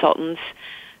have consultants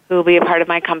who will be a part of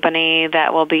my company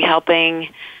that will be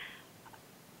helping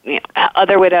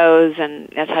other widows, and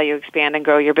that's how you expand and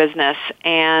grow your business,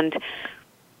 and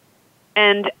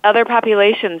other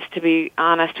populations, to be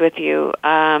honest with you,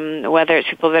 whether it's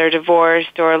people that are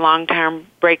divorced or long-term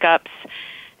breakups,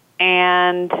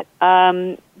 and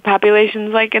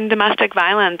populations like in domestic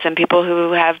violence and people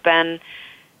who have been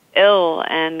ill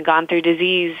and gone through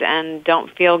disease and don't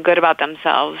feel good about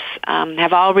themselves,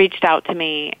 have all reached out to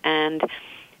me, and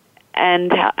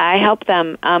I help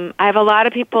them. I have a lot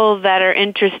of people that are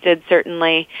interested,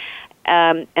 certainly,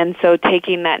 And so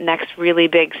taking that next really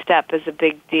big step is a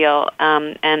big deal,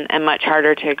 and much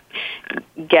harder to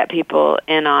get people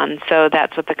in on. So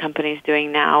that's what the company's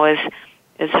doing now is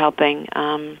helping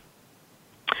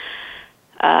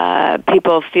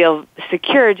people feel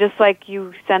secure, just like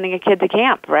you sending a kid to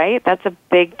camp, right? That's a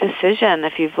big decision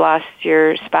if you've lost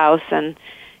your spouse and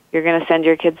you're going to send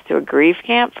your kids to a grief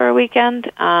camp for a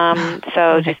weekend.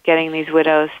 So just getting these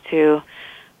widows to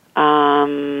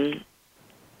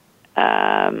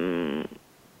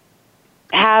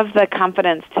have the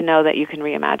confidence to know that you can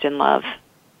reimagine love.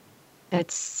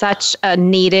 It's such a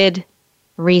needed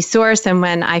resource. And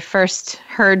when I first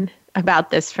heard about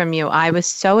this from you, I was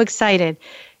so excited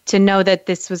to know that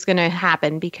this was going to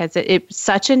happen, because it's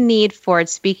such a need for it.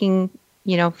 Speaking,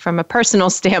 from a personal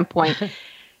standpoint,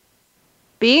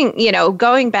 being,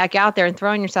 going back out there and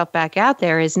throwing yourself back out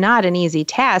there is not an easy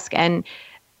task. And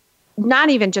not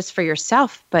even just for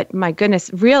yourself, but my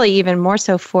goodness, really even more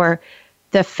so for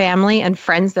the family and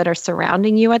friends that are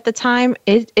surrounding you at the time.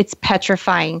 It's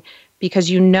petrifying, because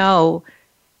you know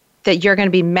that you're going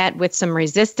to be met with some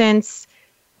resistance.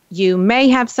 You may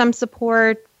have some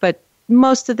support, but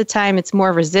most of the time it's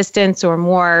more resistance or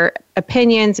more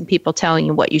opinions and people telling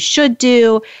you what you should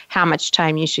do, how much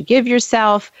time you should give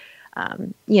yourself,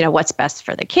 what's best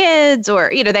for the kids,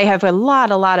 or, they have a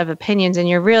lot of opinions, and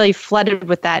you're really flooded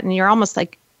with that, and you're almost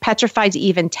like petrified to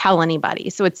even tell anybody.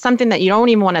 So it's something that you don't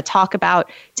even want to talk about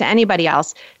to anybody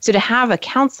else. So to have a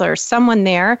counselor, someone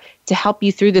there to help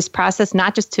you through this process,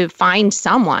 not just to find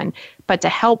someone, but to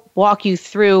help walk you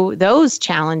through those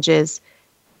challenges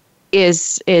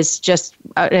is just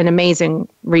an amazing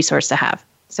resource to have.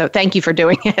 So thank you for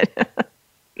doing it.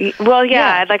 Well,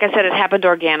 yeah, like I said, it happened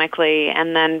organically,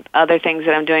 and then other things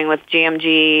that I'm doing with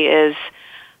GMG is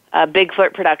Big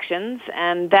Flirt Productions,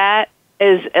 and that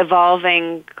is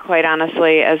evolving, quite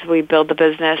honestly, as we build the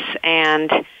business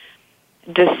and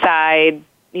decide,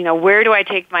 where do I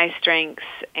take my strengths?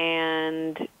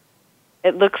 And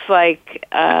it looks like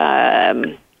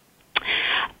I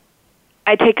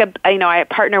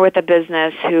partner with a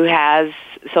business who has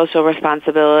social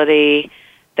responsibility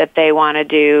that they want to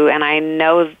do, and I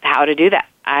know how to do that.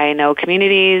 I know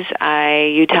communities.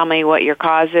 You tell me what your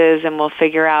cause is, and we'll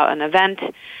figure out an event.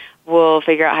 We'll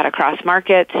figure out how to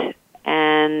cross-market.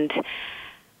 And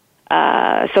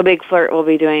so Big Flirt will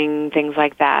be doing things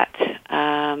like that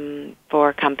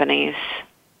for companies.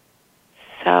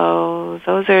 So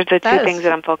those are the two things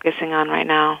that I'm focusing on right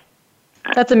now.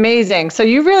 That's amazing. So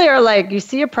you really are like, you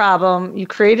see a problem, you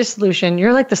create a solution.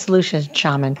 You're like the solution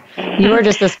shaman. You are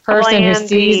just this person who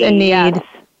sees a need. Yes.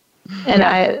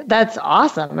 And that's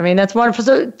awesome. I mean, that's wonderful.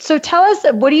 So tell us,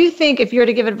 what do you think, if you were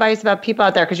to give advice about people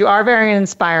out there, because you are very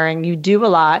inspiring, you do a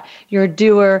lot, you're a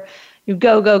doer, you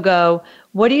go.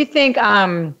 What do you think,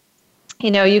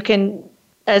 you can,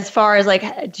 as far as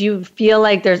like, do you feel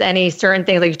like there's any certain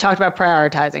things, like you talked about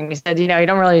prioritizing, you said, you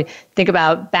don't really think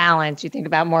about balance, you think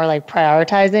about more like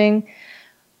prioritizing.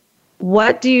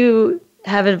 What do you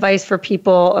have advice for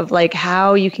people of like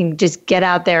how you can just get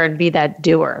out there and be that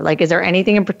doer? Like, is there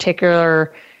anything in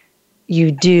particular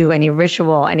you do, any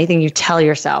ritual, anything you tell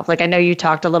yourself? Like, I know you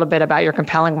talked a little bit about your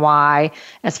compelling why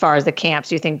as far as the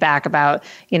camps. You think back about,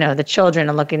 the children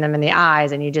and looking them in the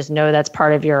eyes, and you just know that's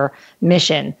part of your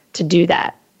mission to do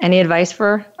that. Any advice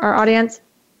for our audience?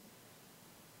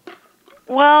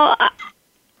 Well,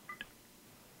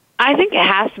 I think it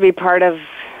has to be part of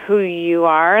who you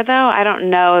are, though. I don't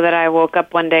know that I woke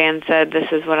up one day and said,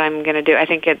 this is what I'm going to do. I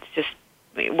think it's just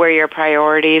where your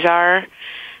priorities are.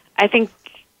 I think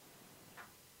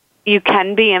you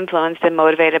can be influenced and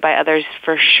motivated by others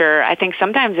for sure. I think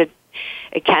sometimes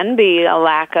it can be a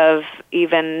lack of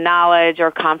even knowledge or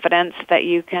confidence that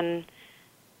you can,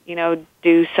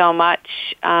 do so much.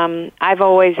 I've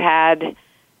always had,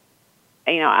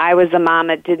 I was a mom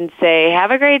that didn't say, have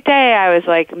a great day. I was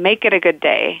like, make it a good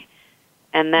day.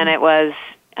 And then it was,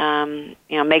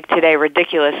 make today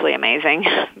ridiculously amazing.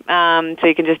 So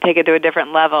you can just take it to a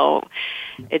different level.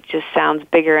 It just sounds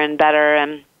bigger and better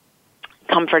and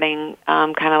comforting,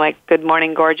 kind of like good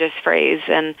morning gorgeous phrase.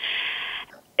 And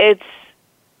it's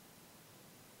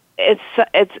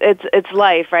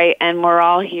life, right? And we're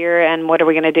all here, and what are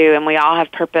we going to do? And we all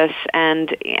have purpose.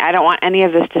 And I don't want any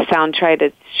of this to sound trite.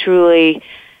 It's truly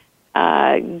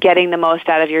getting the most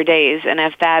out of your days, and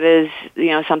if that is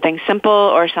something simple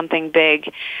or something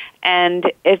big,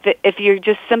 and if you're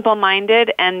just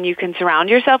simple-minded and you can surround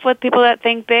yourself with people that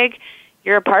think big,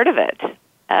 you're a part of it.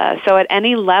 So at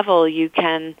any level, you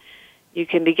can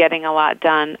be getting a lot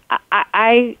done.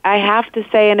 I have to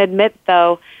say and admit,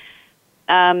 though,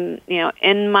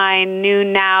 in my new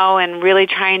now and really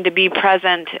trying to be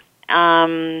present,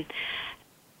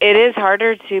 It is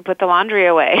harder to put the laundry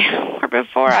away. Where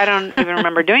before, I don't even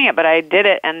remember doing it, but I did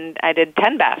it, and I did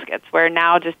 10 baskets, where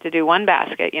now just to do one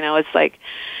basket, it's like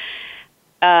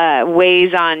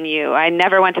weighs on you. I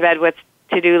never went to bed with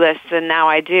to-do lists, and now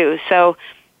I do. So,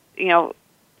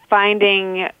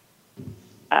 finding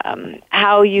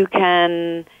how you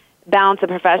can balance the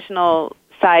professional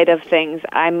side of things.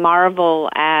 I marvel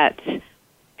at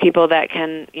people that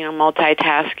can,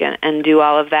 multitask and do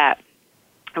all of that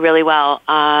really well.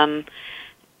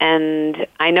 And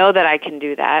I know that I can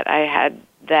do that. I had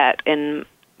that in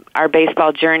our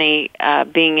baseball journey,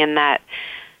 being in that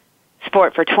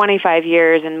sport for 25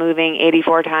 years and moving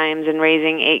 84 times and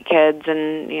raising 8 kids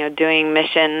and, doing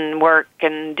mission work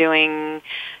and doing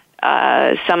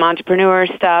some entrepreneur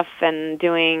stuff and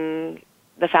doing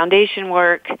the foundation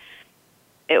work.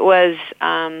 It was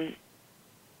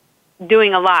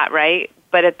doing a lot, right?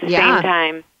 But at the same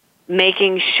time,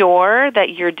 making sure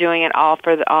that you're doing it all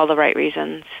for all the right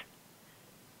reasons.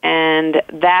 And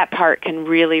that part can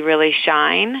really, really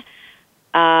shine.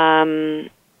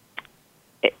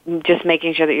 Just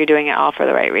making sure that you're doing it all for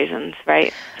the right reasons,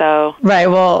 right? So right.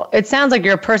 Well, it sounds like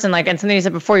you're a person and something you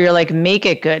said before, you're like, make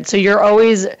it good. So you're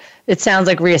always, it sounds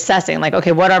like reassessing, like,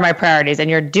 okay, what are my priorities? And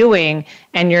you're doing,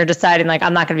 and you're deciding like,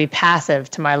 I'm not going to be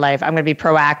passive to my life. I'm going to be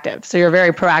proactive. So you're a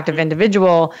very proactive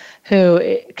individual who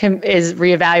is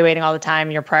reevaluating all the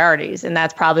time your priorities. And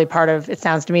that's probably part of, it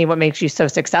sounds to me, what makes you so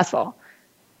successful.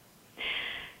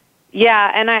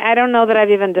 Yeah, and I don't know that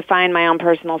I've even defined my own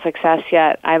personal success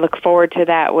yet. I look forward to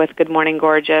that with Good Morning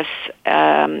Gorgeous.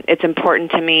 It's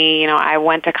important to me. I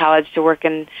went to college to work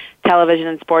in television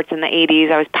and sports in the 80s.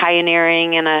 I was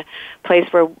pioneering in a place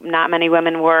where not many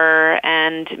women were,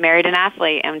 and married an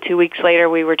athlete. And 2 weeks later,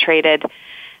 we were traded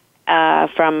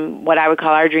from what I would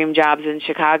call our dream jobs in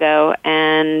Chicago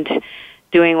and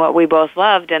doing what we both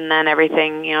loved. And then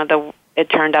everything, it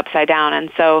turned upside down. And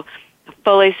so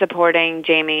fully supporting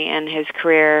Jamie and his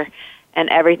career and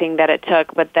everything that it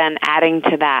took, but then adding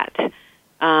to that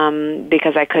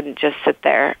because I couldn't just sit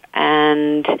there.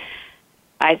 And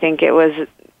I think it was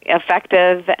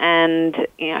effective. And,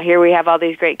 here we have all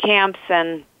these great camps,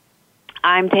 and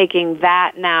I'm taking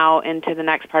that now into the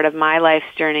next part of my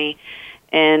life's journey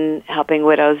in helping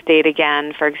widows date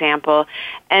again, for example.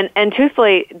 And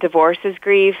truthfully, divorce is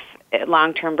grief,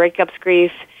 long-term breakups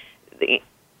grief,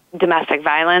 domestic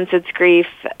violence, it's grief.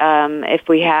 If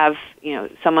we have,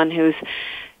 someone who's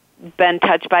been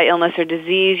touched by illness or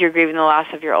disease, you're grieving the loss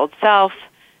of your old self.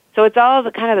 So it's all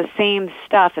the kind of the same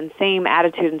stuff and same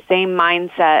attitude and same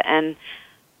mindset,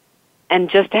 and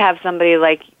just to have somebody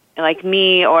like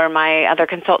me or my other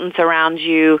consultants around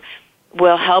you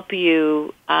will help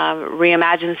you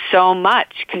reimagine so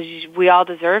much, because we all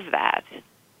deserve that.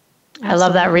 I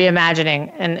love that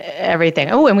reimagining and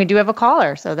everything. Oh, and we do have a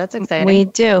caller, so that's exciting. We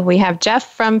do. We have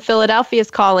Jeff from Philadelphia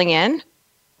is calling in.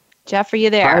 Jeff, are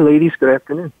you there? Hi, ladies. Good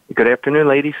afternoon. Good afternoon,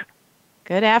 ladies.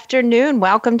 Good afternoon.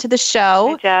 Welcome to the show.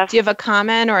 Hi, Jeff. Do you have a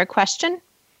comment or a question?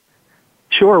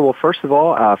 Sure. Well, first of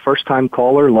all, first-time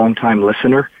caller, long-time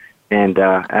listener. And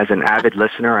as an avid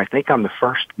listener, I think I'm the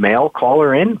first male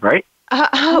caller in, right?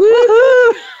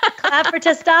 Woo-hoo! Clap for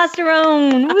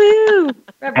testosterone. Woo!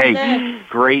 Represent. Hey,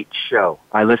 great show.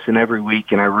 I listen every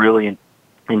week, and I really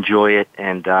enjoy it,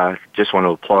 and just want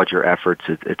to applaud your efforts.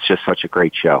 It's just such a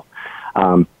great show.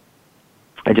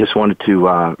 I just wanted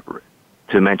to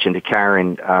mention to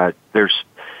Karen, I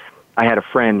had a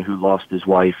friend who lost his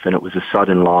wife, and it was a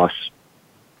sudden loss,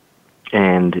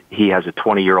 and he has a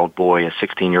 20-year-old boy, a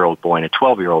 16-year-old boy, and a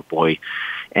 12-year-old boy,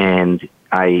 and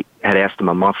I had asked him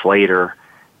a month later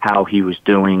how he was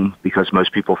doing, because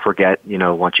most people forget,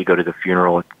 once you go to the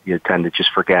funeral, you tend to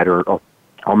just forget or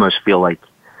almost feel like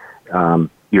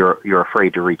you're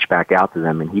afraid to reach back out to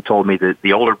them. And he told me that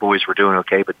the older boys were doing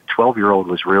okay, but the 12-year-old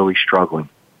was really struggling.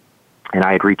 And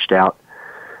I had reached out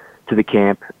to the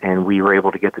camp, and we were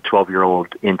able to get the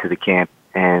 12-year-old into the camp.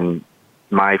 And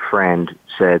my friend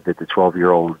said that the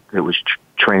 12-year-old, it was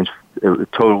a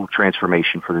total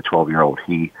transformation for the 12-year-old.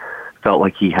 He felt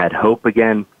like he had hope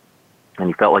again, and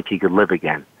he felt like he could live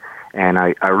again. And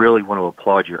I really want to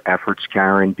applaud your efforts,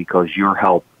 Karen, because your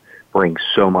help brings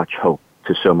so much hope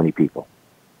to so many people.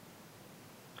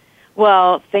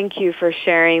 Well, thank you for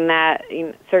sharing that.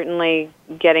 Certainly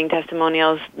getting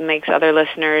testimonials makes other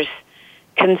listeners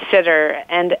consider.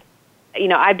 And,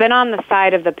 I've been on the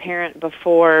side of the parent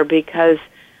before, because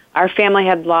our family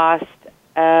had lost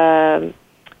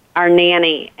our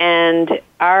nanny, and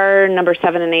our number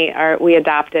 7 and 8 we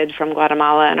adopted from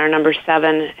Guatemala, and our number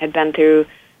 7 had been through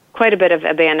quite a bit of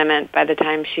abandonment by the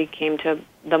time she came to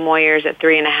the Moyers at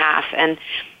 3.5. And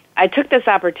I took this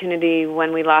opportunity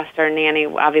when we lost our nanny.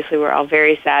 Obviously, we're all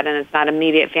very sad, and it's not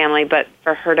immediate family, but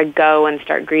for her to go and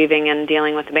start grieving and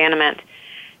dealing with abandonment.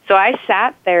 So I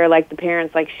sat there like the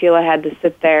parents, like Sheila had to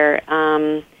sit there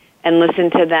and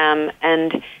listen to them,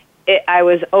 and I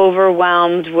was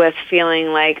overwhelmed with feeling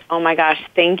like, oh my gosh,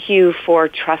 thank you for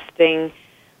trusting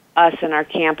us and our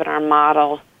camp and our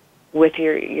model with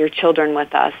your children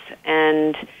with us.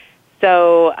 And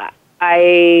so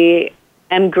I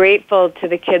am grateful to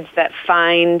the kids that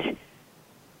find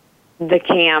the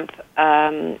camp.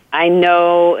 I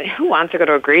know who wants to go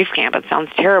to a grief camp. It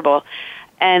sounds terrible.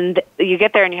 And you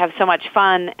get there and you have so much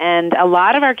fun. And a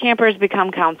lot of our campers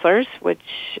become counselors, which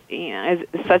is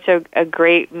such a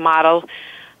great model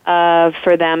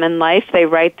for them in life. They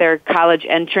write their college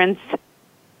entrance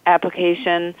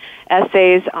application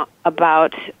essays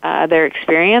about their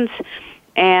experience.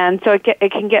 And so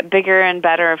it can get bigger and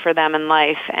better for them in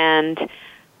life. And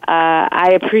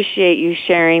I appreciate you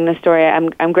sharing the story.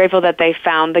 I'm grateful that they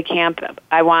found the camp.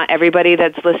 I want everybody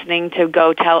that's listening to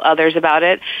go tell others about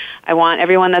it. I want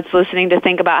everyone that's listening to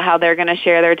think about how they're going to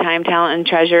share their time, talent, and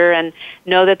treasure, and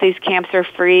know that these camps are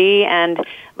free. And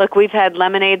look, we've had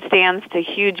lemonade stands to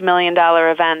huge $1 million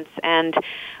events, and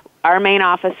our main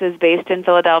office is based in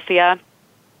Philadelphia.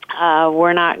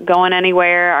 We're not going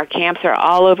anywhere. Our camps are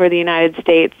all over the United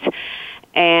States.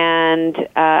 And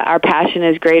our passion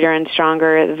is greater and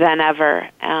stronger than ever.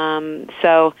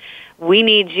 So we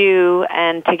need you,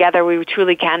 and together we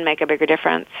truly can make a bigger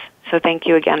difference. So thank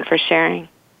you again for sharing.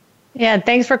 Yeah,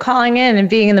 thanks for calling in and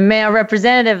being the male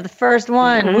representative, the first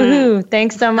one. Mm-hmm. Woohoo!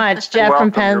 Thanks so much, Jeff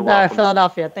from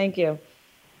Philadelphia. Thank you.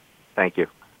 Thank you.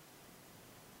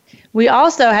 We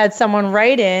also had someone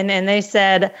write in and they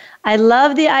said, I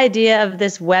love the idea of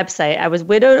this website. I was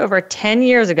widowed over 10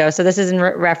 years ago. So this is in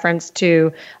reference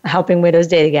to helping widows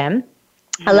date again.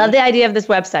 Mm-hmm. I love the idea of this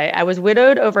website. I was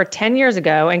widowed over 10 years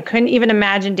ago and couldn't even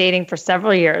imagine dating for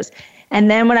several years. And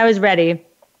then when I was ready,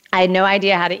 I had no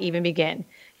idea how to even begin.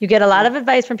 You get a lot of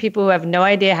advice from people who have no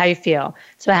idea how you feel.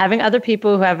 So having other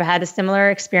people who have had similar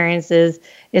experiences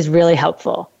is really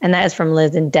helpful. And that is from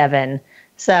Liz and Devin.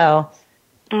 So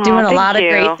doing a lot of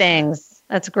great things.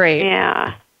 That's great.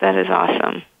 Yeah, that is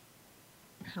awesome.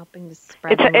 Helping to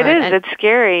spread it is. It's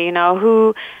scary,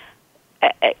 who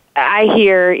I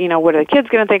hear, what are the kids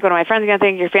going to think? What are my friends going to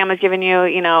think? Your family's giving you,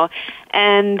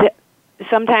 and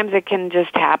sometimes it can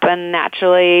just happen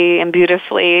naturally and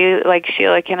beautifully, like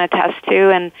Sheila can attest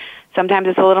to, and sometimes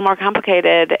it's a little more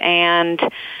complicated. And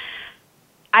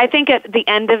I think at the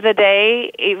end of the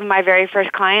day, even my very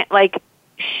first client,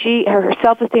 her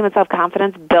self-esteem and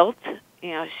self-confidence built.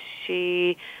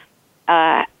 She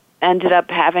ended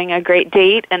up having a great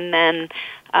date and then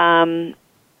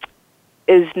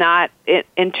is not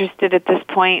interested at this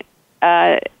point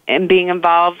in being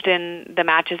involved in the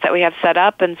matches that we have set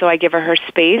up, and so I give her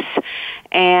space.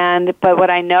 But what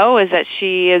I know is that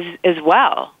she is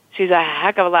well. She's a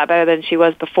heck of a lot better than she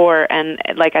was before, and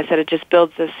like I said, it just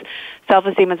builds this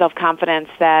self-esteem and self-confidence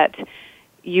that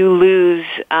you lose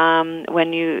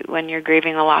when you're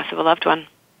grieving the loss of a loved one.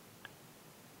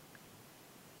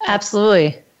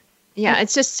 Absolutely. Yeah,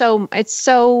 it's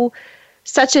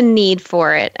such a need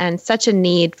for it, and such a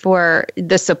need for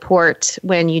the support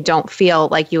when you don't feel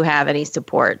like you have any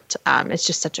support. It's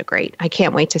just I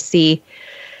can't wait to see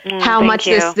how much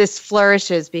this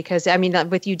flourishes, because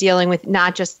with you dealing with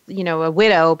not just, a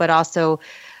widow, but also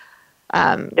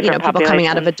people coming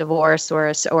out of a divorce or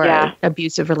an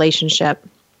abusive relationship.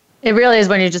 It really is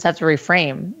when you just have to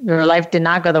reframe. Your life did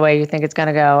not go the way you think it's going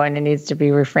to go, and it needs to be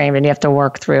reframed, and you have to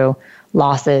work through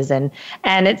losses. And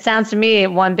it sounds to me,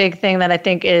 one big thing that I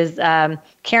think is,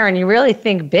 Karen, you really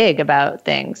think big about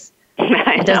things.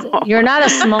 You're not a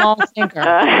small thinker.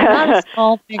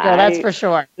 That's for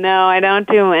sure. No, I don't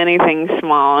do anything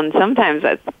small, and sometimes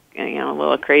that's a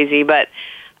little crazy, but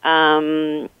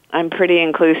I'm pretty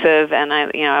inclusive, and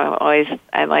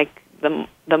I like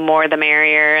the more the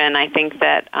merrier, and I think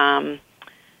that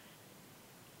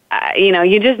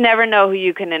you just never know who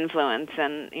you can influence,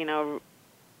 and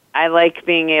I like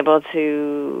being able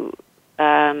to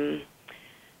kind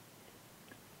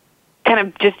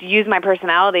of just use my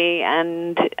personality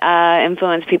and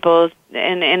influence people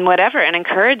in whatever, and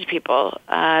encourage people.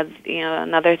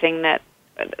 Another thing that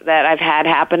I've had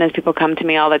happen is people come to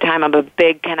me all the time. I'm a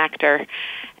big connector,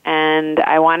 and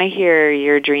I want to hear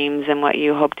your dreams and what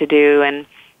you hope to do, and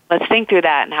let's think through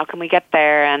that, and how can we get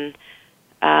there. And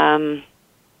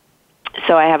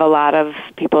so I have a lot of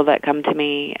people that come to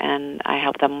me, and I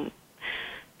help them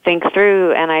think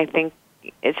through, and I think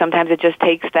sometimes it just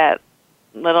takes that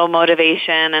little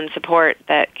motivation and support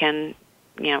that can,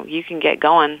 you can get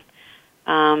going,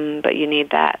 but you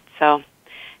need that. So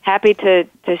happy to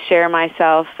share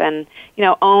myself and,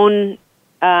 own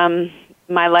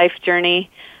my life journey,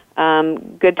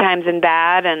 good times and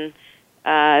bad, and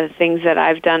things that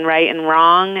I've done right and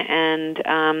wrong, and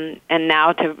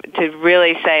now to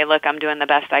really say, look, I'm doing the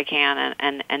best I can,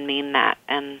 and mean that,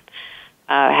 and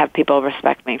have people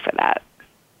respect me for that.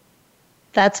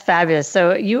 That's fabulous.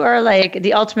 So you are like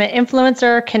the ultimate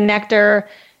influencer, connector,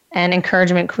 and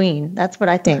encouragement queen. That's what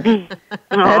I think.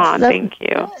 Thank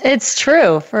you. It's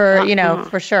true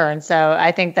for sure. And so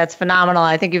I think that's phenomenal.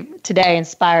 I think you've today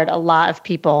inspired a lot of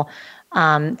people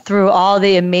through all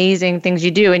the amazing things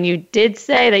you do. And you did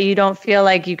say that you don't feel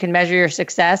like you can measure your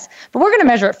success, but we're going to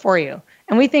measure it for you.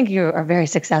 And we think you are very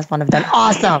successful and have done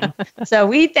awesome. So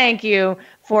we thank you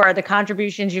for the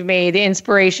contributions you've made, the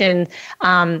inspiration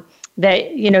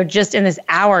that, just in this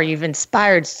hour, you've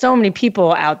inspired so many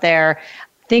people out there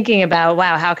thinking about,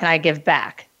 wow, how can I give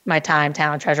back my time,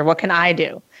 talent, treasure? What can I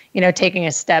do? Taking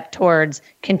a step towards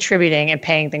contributing and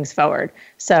paying things forward.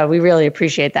 So we really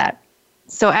appreciate that.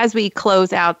 So as we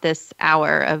close out this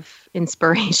hour of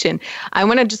inspiration, I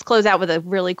want to just close out with a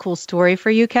really cool story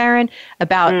for you, Karen,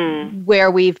 about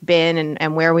where we've been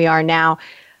and where we are now.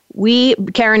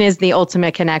 Karen is the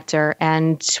ultimate connector,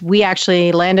 and we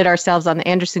actually landed ourselves on the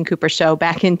Anderson Cooper show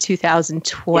back in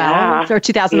 2012 or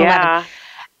 2011. Yeah.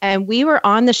 And we were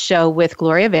on the show with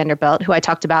Gloria Vanderbilt, who I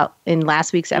talked about in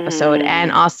last week's episode,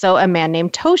 and also a man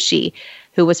named Toshi,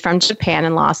 who was from Japan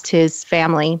and lost his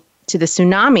family to the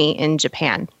tsunami in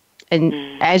Japan. And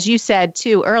as you said,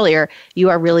 too, earlier, you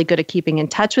are really good at keeping in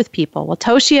touch with people. Well,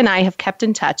 Toshi and I have kept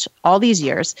in touch all these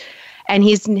years, and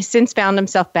he's since found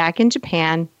himself back in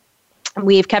Japan.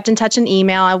 We've kept in touch in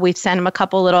email. We've sent him a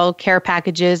couple little care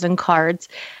packages and cards.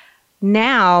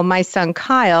 Now, my son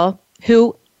Kyle,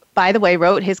 who, by the way,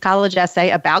 wrote his college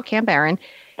essay about Camp Aaron,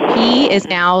 he is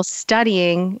now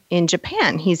studying in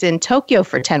Japan. He's in Tokyo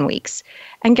for 10 weeks.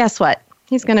 And guess what?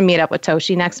 He's going to meet up with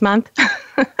Toshi next month.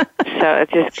 So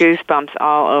it's just goosebumps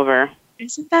all over.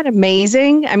 Isn't that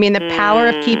amazing? I mean, the power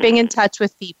of keeping in touch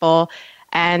with people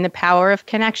and the power of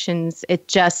connections,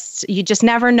 you just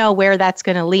never know where that's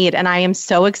going to lead. And I am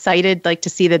so excited to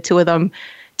see the two of them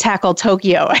tackle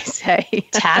Tokyo, I say.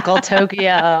 Tackle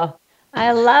Tokyo.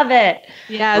 I love it.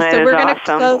 Yeah, that so we're going to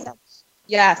awesome. close.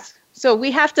 Yes. So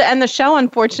we have to end the show,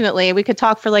 unfortunately. We could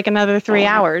talk for another 3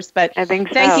 hours, but I think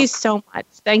so. Thank you so much.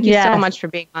 Thank you so much for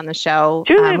being on the show.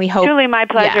 Truly my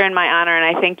pleasure and my honor,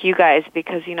 and I thank you guys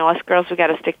because, us girls, we got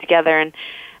to stick together. And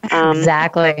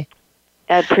exactly.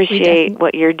 I appreciate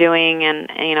what you're doing,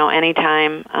 and,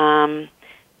 anytime.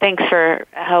 Thanks for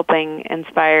helping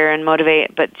inspire and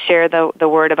motivate, but share the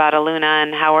word about Eluna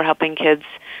and how we're helping kids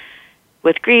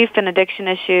with grief and addiction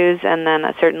issues, and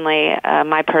then certainly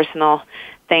my personal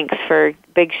thanks for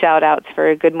big shout-outs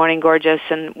for Good Morning Gorgeous,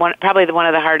 and probably one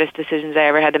of the hardest decisions I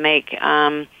ever had to make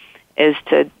is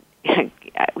to,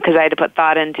 because I had to put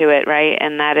thought into it, right,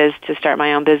 and that is to start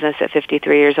my own business at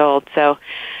 53 years old. So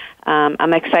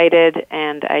I'm excited,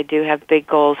 and I do have big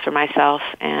goals for myself,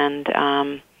 and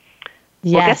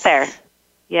we'll get there.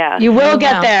 Yeah. You will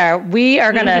get there. We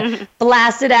are going to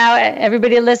blast it out.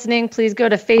 Everybody listening, please go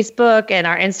to Facebook and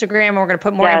our Instagram. We're going to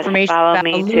put more information about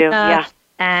me Eluna too. Yeah.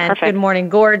 And Perfect. Good Morning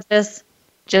Gorgeous.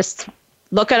 Just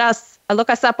look us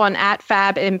up on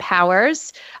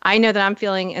 @FabEmpowers. I know that I'm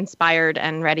feeling inspired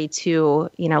and ready to,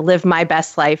 live my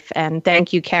best life. And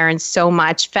thank you, Karen, so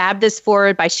much. Fab this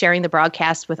forward by sharing the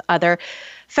broadcast with other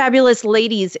fabulous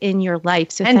ladies in your life.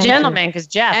 So and gentlemen, because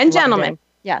Jeff. And gentlemen.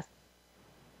 Yes.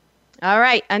 All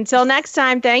right. Until next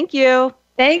time. Thank you.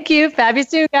 Thank you. Fab you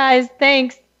soon, guys.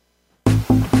 Thanks.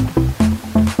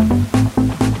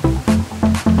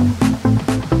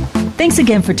 Thanks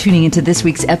again for tuning into this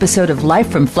week's episode of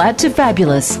Life from Flat to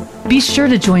Fabulous. Be sure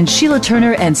to join Sheila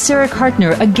Turner and Sarah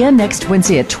Kartner again next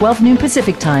Wednesday at 12 noon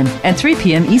Pacific Time and 3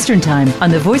 p.m. Eastern Time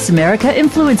on the Voice America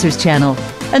Influencers channel.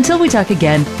 Until we talk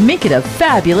again, make it a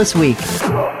fabulous week.